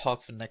I'll just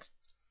talk for the next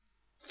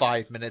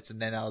 5 minutes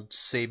and then I'll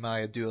say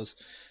my adios.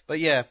 But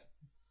yeah,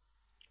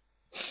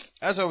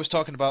 as I was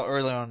talking about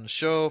earlier on the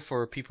show,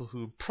 for people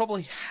who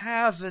probably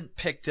haven't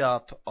picked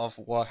up of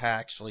what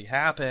actually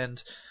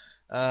happened,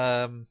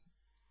 I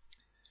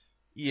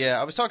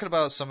was talking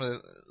about some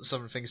of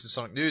the things in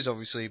Sonic News,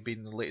 obviously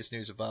being the latest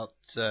news about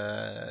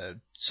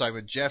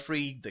Simon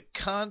Jeffrey, the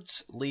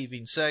cunt,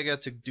 leaving Sega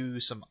to do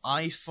some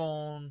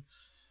iPhone,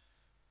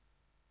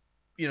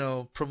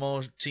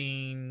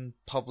 promoting,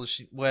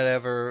 publishing,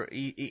 whatever.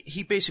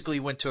 He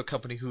basically went to a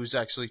company who's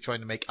actually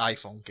trying to make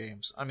iPhone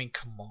games. I mean,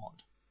 come on.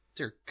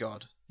 Dear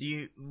God. Do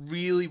you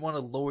really want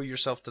to lower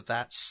yourself to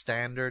that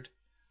standard?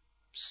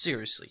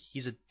 Seriously,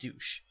 he's a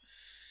douche.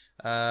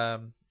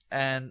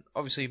 And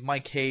obviously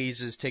Mike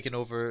Hayes is taking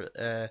over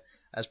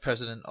as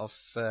president of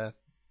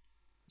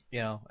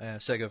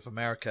Sega of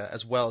America,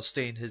 as well as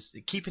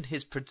keeping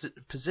his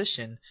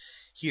position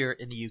here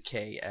in the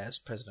UK as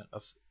president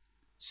of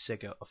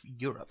Sega of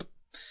Europe.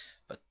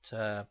 But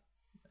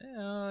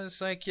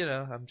it's like,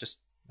 I'm just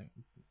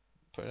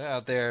putting it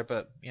out there,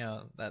 but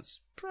that's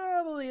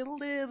probably a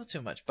little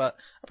too much. But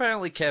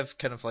apparently Kev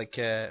kind of like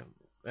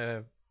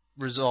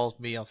resolved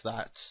me of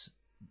that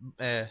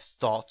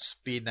thoughts,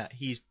 being that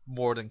he's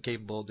more than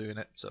capable of doing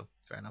it, so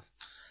fair enough.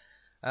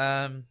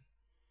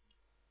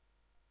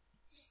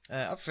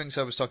 Other things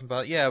I was talking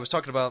about, I was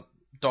talking about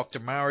Dr.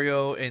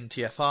 Mario in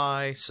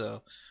TFI,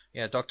 so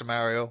yeah, Dr.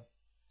 Mario,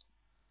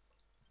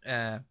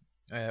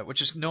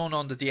 which is known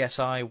on the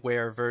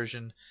DSiWare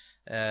version,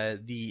 a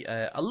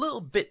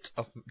little bit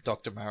of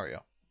Dr.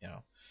 Mario,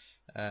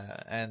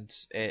 and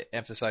it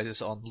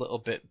emphasizes on little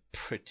bit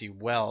pretty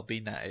well,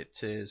 being that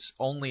it is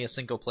only a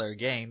single player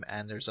game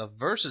and there's a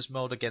versus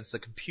mode against the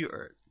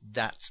computer.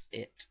 That's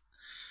it.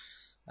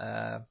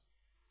 Don't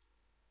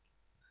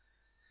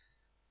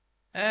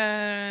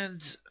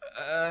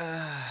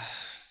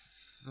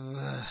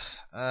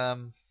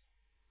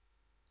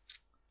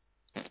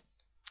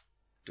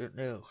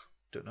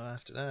know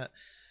after that.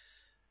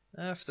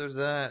 After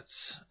that,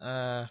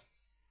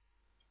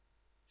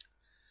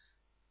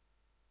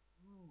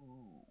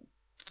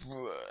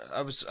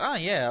 I was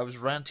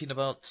ranting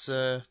about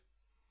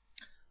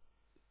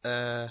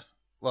I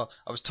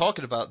was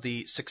talking about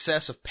the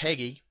success of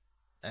Peggy,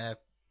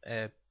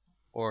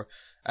 or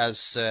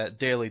as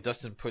Daily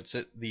Dustin puts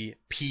it, the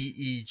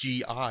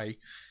PEGI,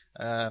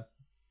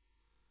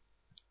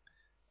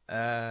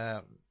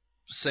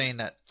 saying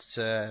that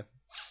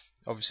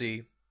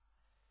obviously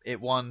it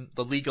won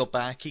the legal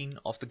backing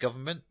of the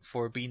government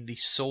for being the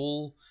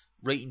sole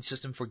rating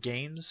system for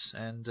games,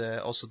 and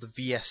also the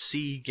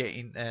VSC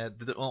getting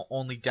the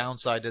only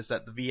downside is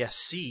that the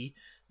VSC,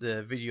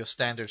 the Video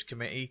Standards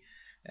Committee,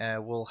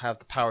 will have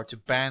the power to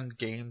ban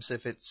games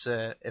if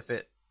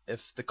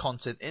the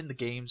content in the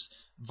games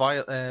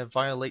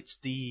violates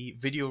the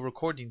Video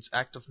Recordings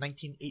Act of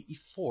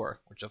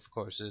 1984, which of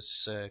course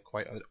is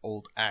quite an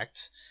old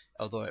act,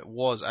 although it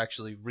was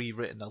actually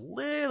rewritten a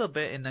little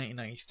bit in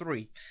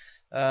 1993.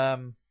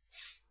 Other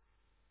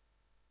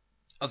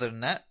than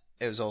that,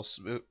 it was all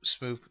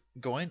smooth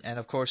going, and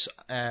of course,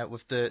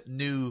 with the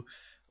new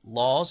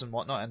laws and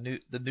whatnot, and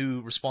the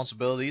new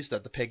responsibilities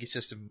that the PEGI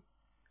system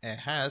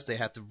has, they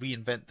had to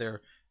reinvent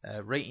their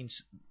rating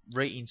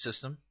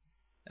system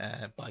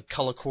by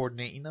color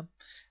coordinating them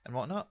and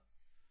whatnot.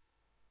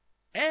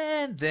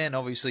 And then,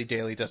 obviously,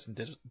 Daily Dustin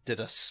did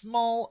a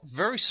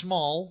very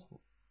small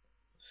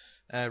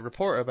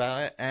report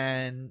about it,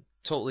 and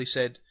totally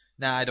said,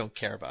 "Nah, I don't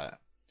care about it."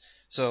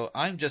 So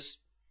I'm just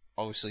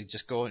obviously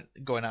just going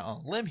out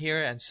on a limb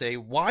here and say,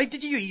 why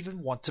did you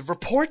even want to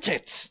report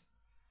it?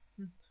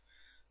 I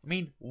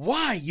mean,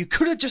 why? You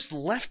could have just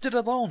left it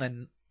alone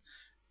and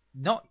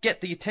not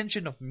get the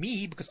attention of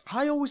me, because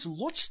I always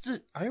watch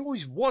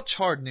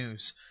Hard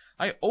News.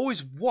 I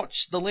always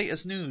watch the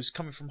latest news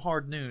coming from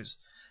Hard News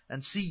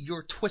and see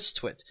your twist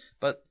to it.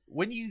 But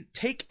when you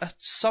take a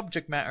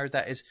subject matter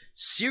that is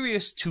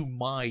serious to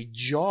my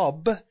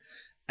job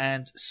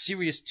and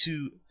serious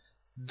to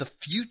the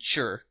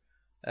future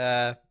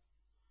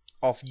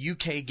of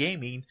UK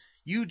gaming,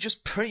 you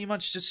just pretty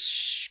much just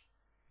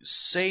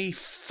say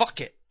fuck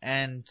it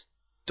and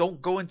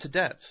don't go into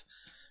depth.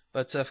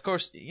 But of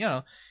course,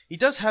 he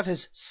does have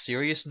his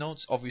serious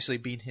notes, obviously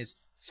being his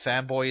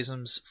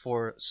fanboyisms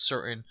for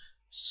certain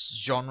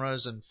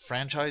genres and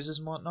franchises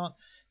and whatnot.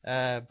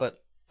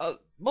 But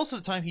most of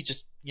the time, he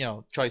just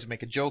tries to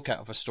make a joke out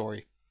of a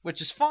story,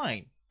 which is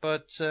fine.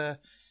 But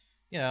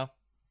you know,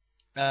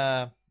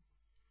 uh,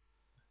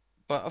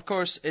 but of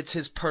course, it's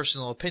his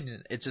personal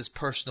opinion. It's his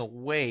personal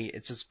way.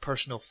 It's his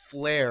personal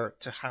flair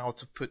to how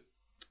to put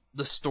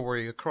the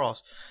story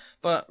across.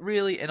 But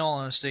really, in all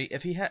honesty,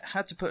 if he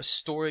had to put a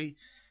story,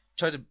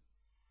 try to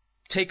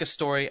take a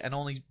story and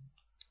only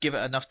give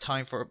it enough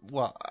time for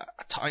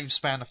a time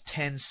span of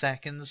 10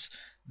 seconds,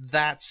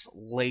 that's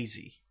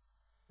lazy.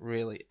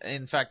 Really,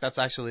 in fact, that's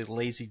actually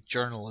lazy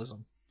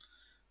journalism.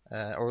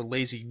 Or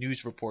lazy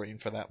news reporting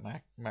for that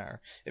matter.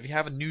 If you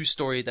have a news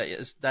story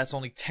that's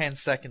only 10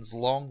 seconds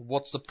long,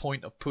 what's the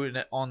point of putting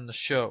it on the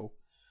show?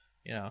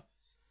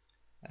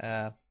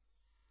 But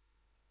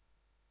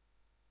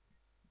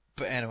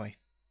anyway.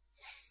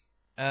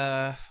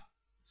 But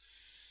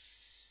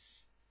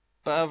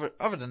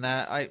other than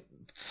that,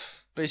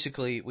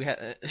 basically we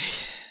had,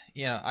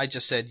 I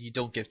just said you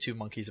don't give two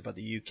monkeys about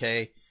the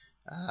UK.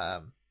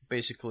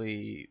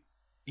 Basically,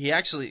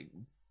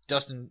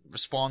 Dustin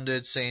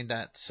responded saying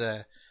that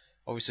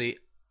obviously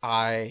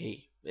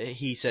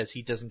he says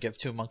he doesn't give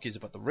two monkeys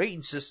about the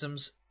rating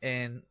systems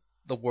in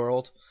the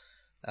world,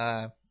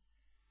 and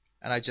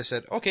I just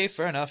said okay,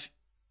 fair enough.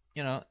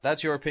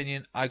 That's your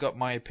opinion. I got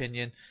my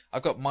opinion.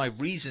 I've got my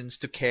reasons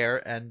to care,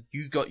 and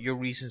you got your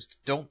reasons to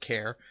don't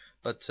care.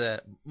 But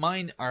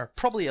mine are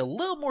probably a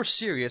little more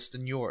serious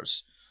than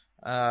yours.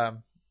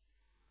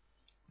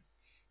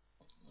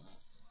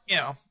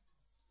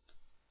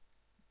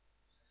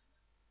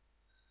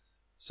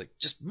 It's like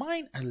just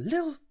mine are a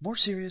little more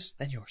serious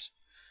than yours.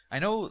 I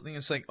know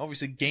it's like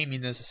obviously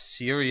gaming is a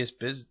serious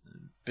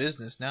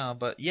business now,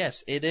 but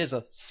yes, it is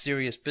a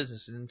serious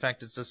business. And in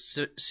fact, it's a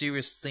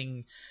serious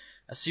thing,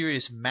 a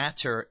serious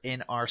matter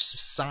in our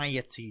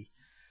society,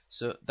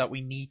 so that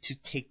we need to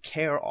take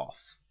care of.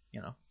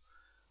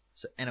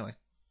 So anyway,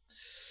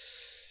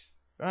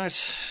 right.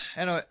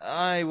 Anyway,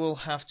 I will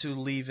have to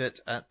leave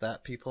it at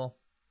that, people,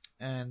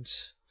 and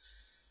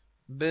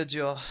bid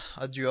you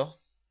adieu.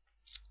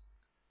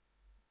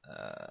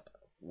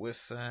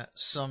 With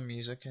some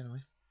music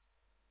anyway.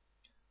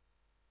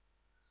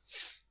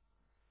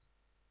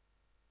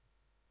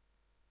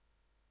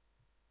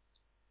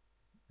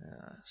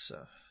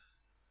 So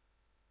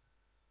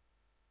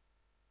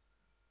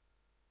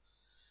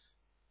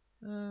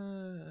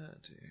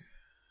dear.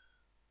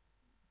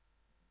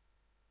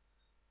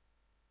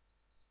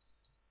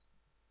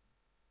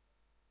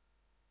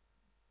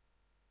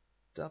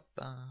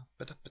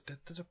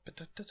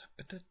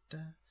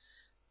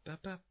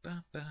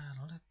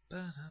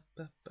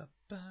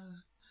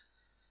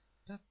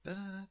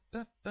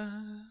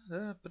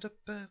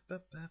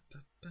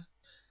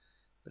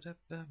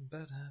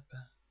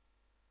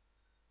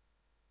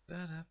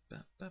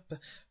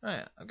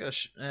 Right, I'm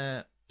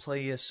gonna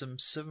play you some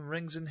Seven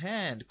Rings in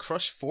Hand,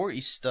 Crush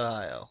 40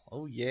 style.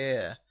 Oh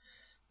yeah.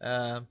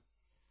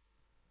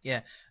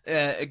 Yeah.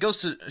 It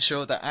goes to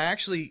show that I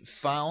actually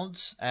found,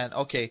 and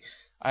okay,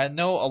 I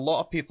know a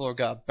lot of people are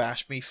gonna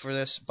bash me for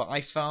this, but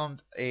I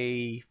found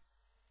a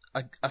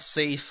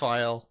save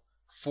file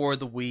for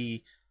the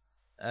Wii.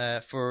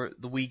 For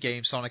the Wii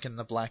game Sonic and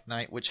the Black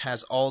Knight, which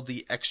has all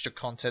the extra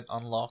content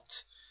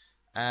unlocked,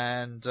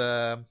 and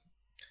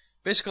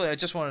basically, I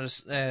just wanted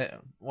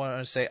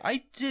to say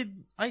I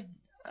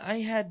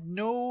had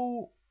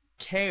no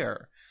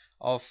care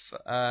of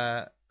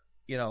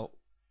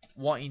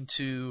wanting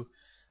to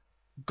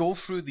go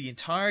through the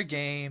entire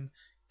game,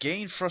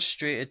 getting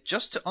frustrated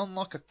just to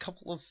unlock a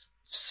couple of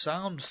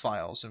sound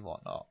files and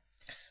whatnot.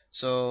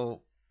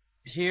 So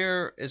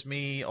here is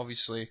me,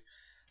 obviously.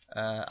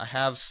 I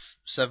have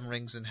Seven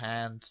Rings in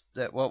Hand.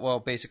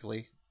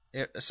 Basically,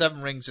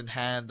 Seven Rings in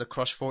Hand. The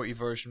Crush 40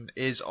 version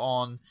is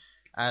on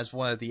as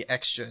one of the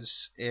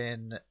extras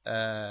in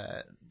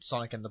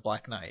Sonic and the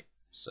Black Knight.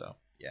 So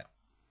yeah,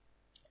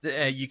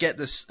 you get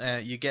this.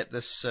 You get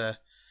this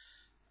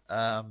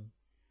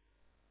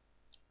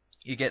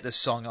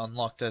song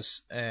unlocked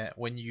as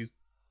when you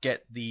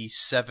get the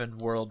 7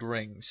 world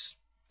rings.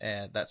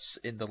 That's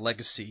in the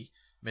legacy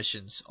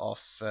missions of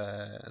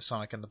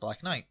Sonic and the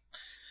Black Knight.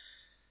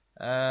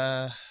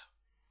 But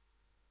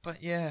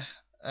yeah,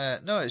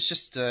 no, it's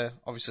just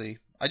obviously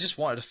I just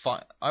wanted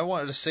to I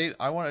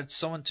wanted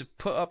someone to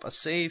put up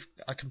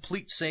a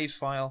complete save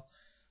file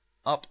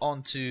up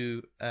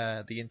onto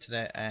the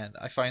internet, and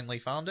I finally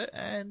found it.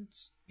 And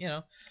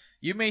you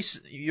may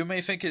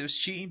think it was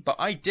cheating, but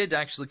I did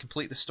actually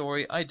complete the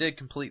story. I did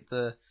complete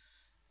the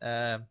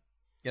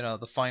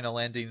the final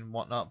ending and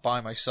whatnot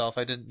by myself.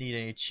 I didn't need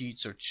any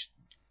cheats or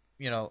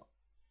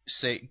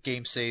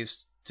game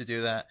saves to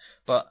do that,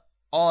 but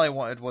all I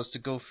wanted was to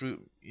go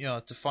through,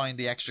 to find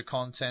the extra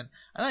content,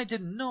 and I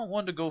did not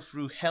want to go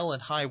through hell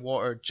and high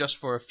water just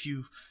for a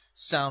few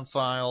sound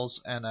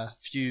files and a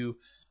few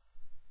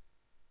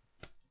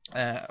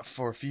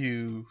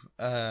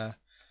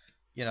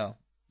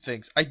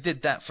things. I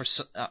did that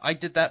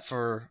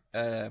for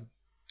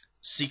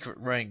Secret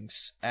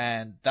Rings,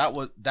 and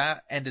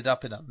that ended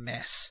up in a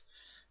mess,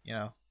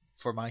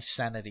 for my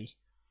sanity.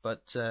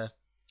 But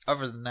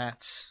other than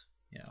that,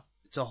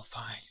 it's all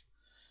fine.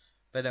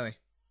 But anyway,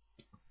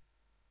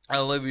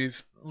 I'll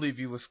leave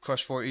you with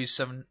Crush 40's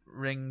 7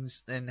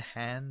 Rings in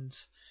Hand.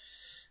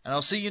 And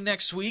I'll see you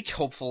next week,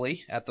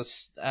 hopefully, at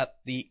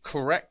the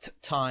correct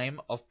time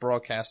of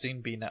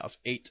broadcasting, being that of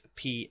 8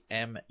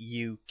 p.m.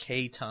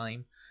 UK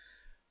time.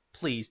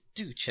 Please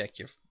do check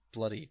your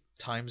bloody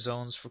time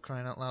zones, for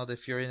crying out loud,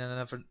 if you're in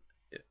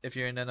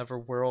another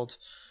world.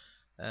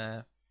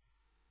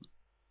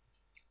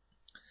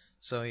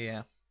 So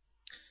yeah.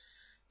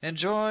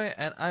 Enjoy,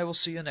 and I will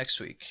see you next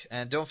week.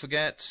 And don't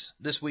forget,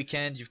 this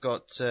weekend you've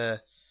got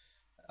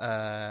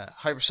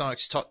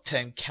Hypersonic's Top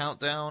 10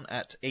 Countdown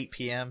at 8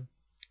 p.m.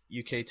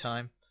 UK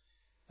time.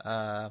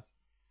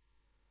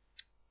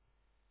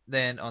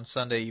 Then on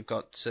Sunday you've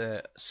got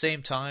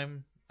same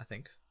time, I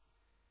think.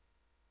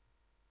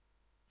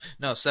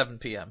 No, 7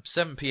 p.m.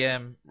 7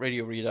 p.m.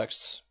 Radio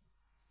Redux.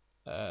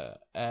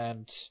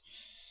 And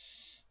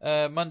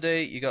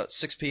Monday you got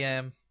 6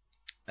 p.m.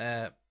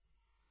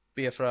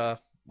 Biafra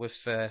with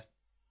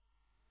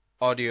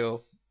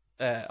audio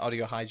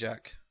hijack.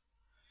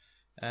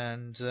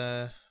 And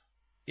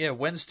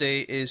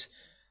Wednesday is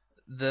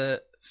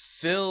the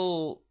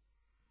Phil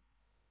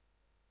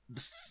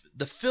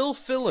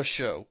Filler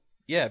show.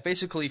 Yeah,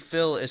 basically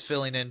Phil is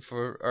filling in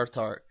for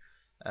Earthheart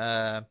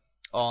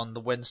on the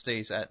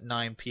Wednesdays at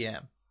 9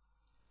 p.m.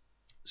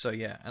 So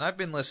yeah, and I've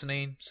been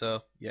listening,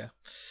 so yeah.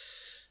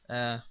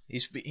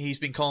 He's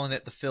been calling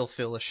it the Phil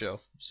Filler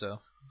show,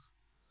 so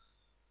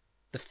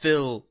the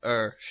Phil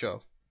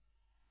show.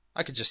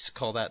 I could just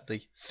call that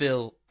the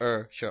Phil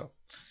show.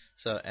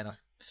 So anyway,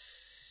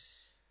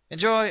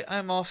 enjoy.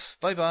 I'm off.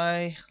 Bye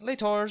bye.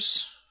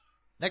 Laters.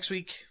 Next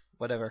week,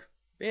 whatever.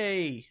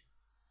 Yay.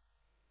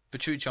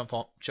 Bachu jump,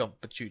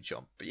 bachu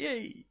jump.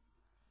 Yay.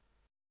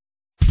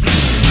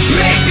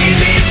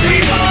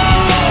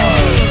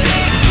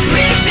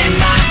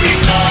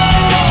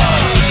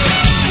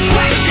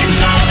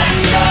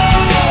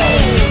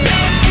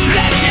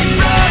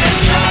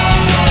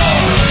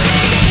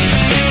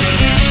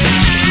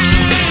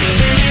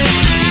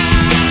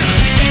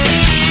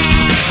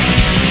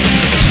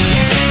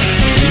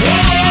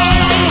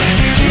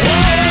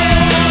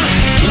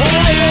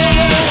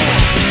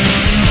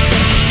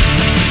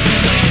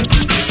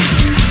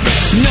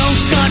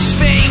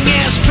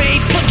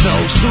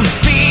 Who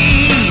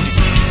speed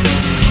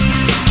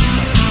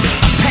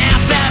a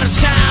path that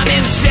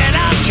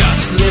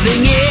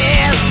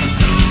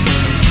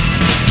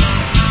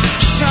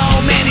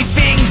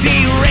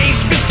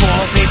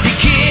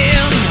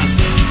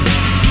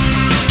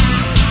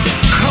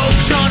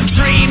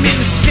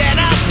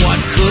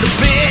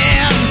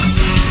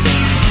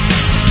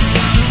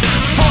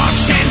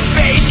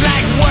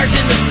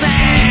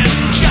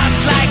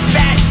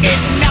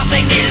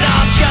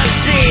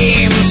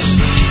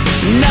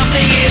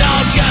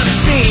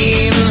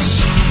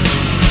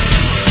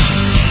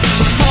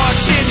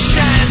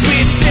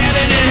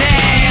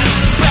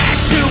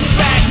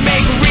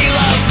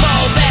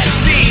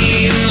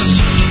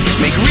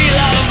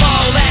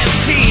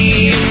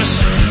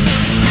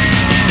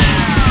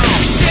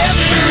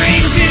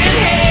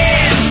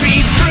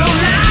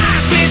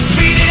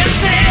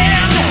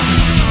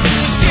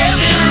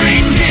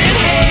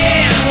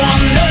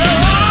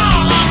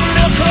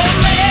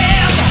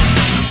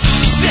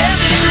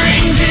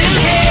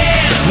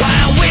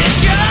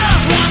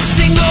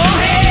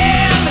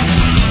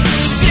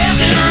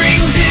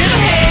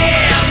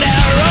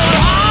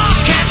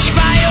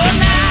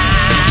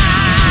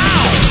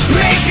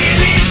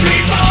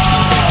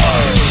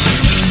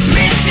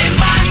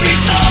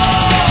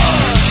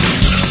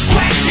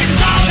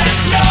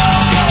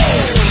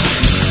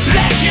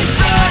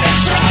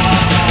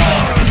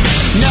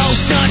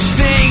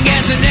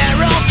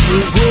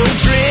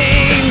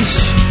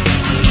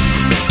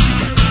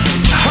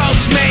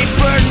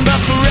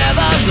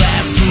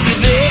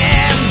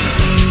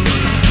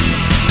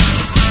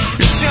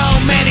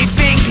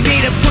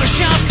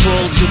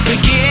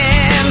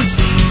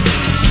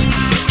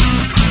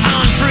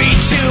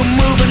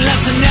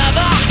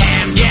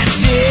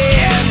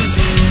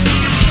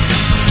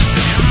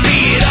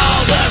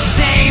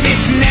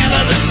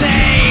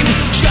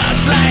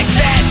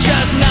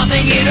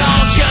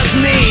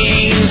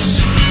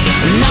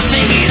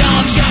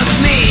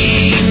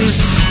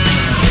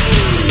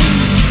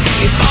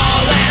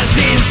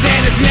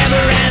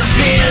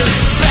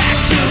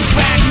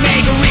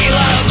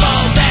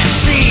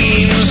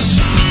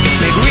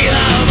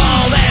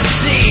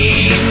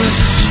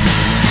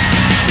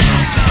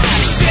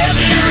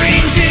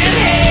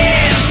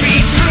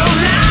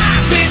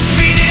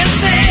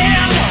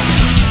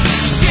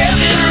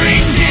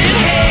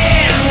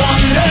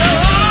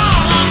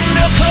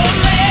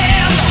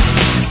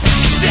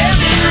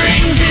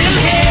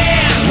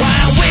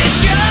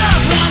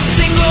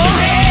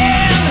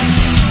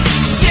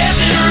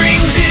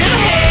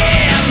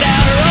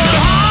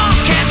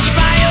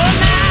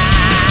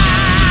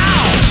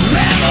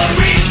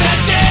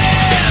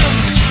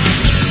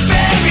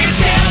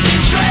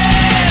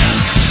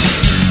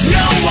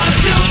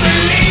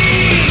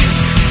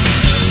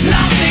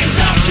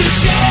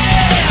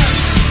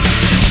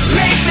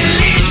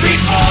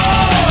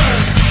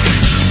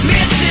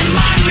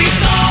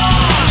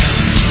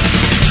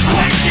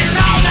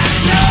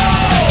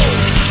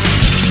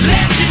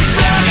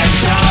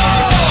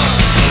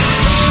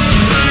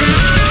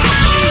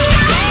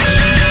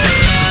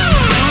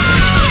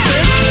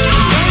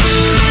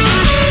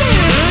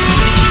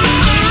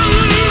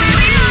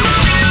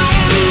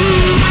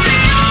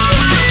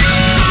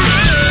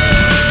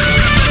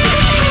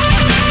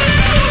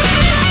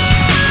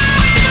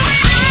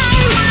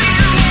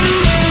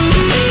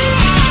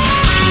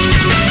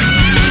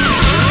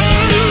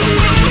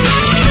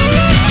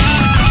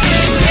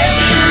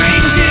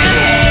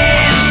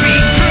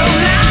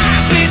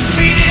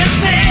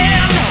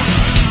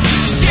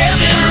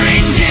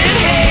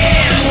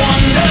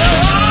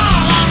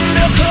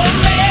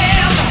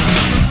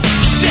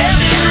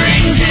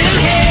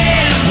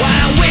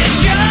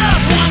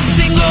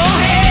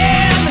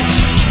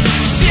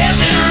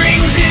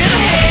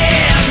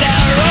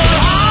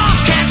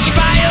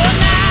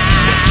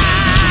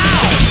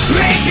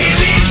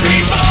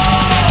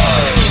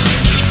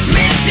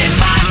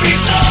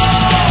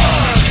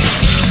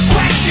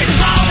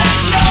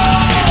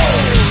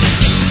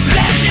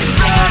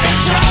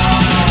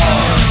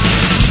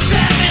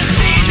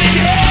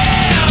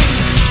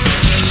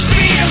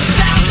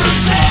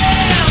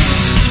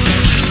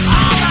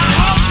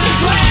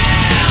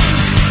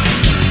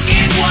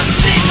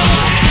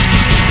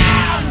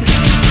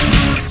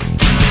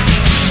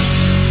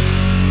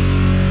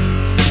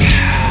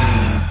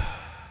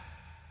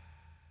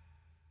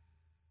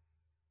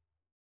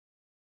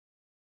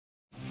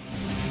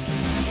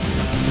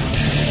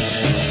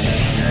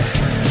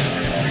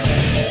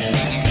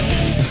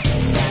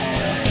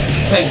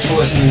Thanks for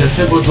listening to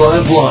Turbo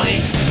Drive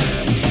Live.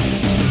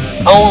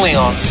 Only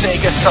on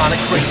Sega Sonic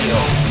Radio.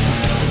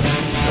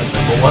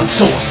 The #1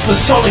 source for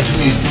Sonic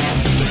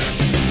music.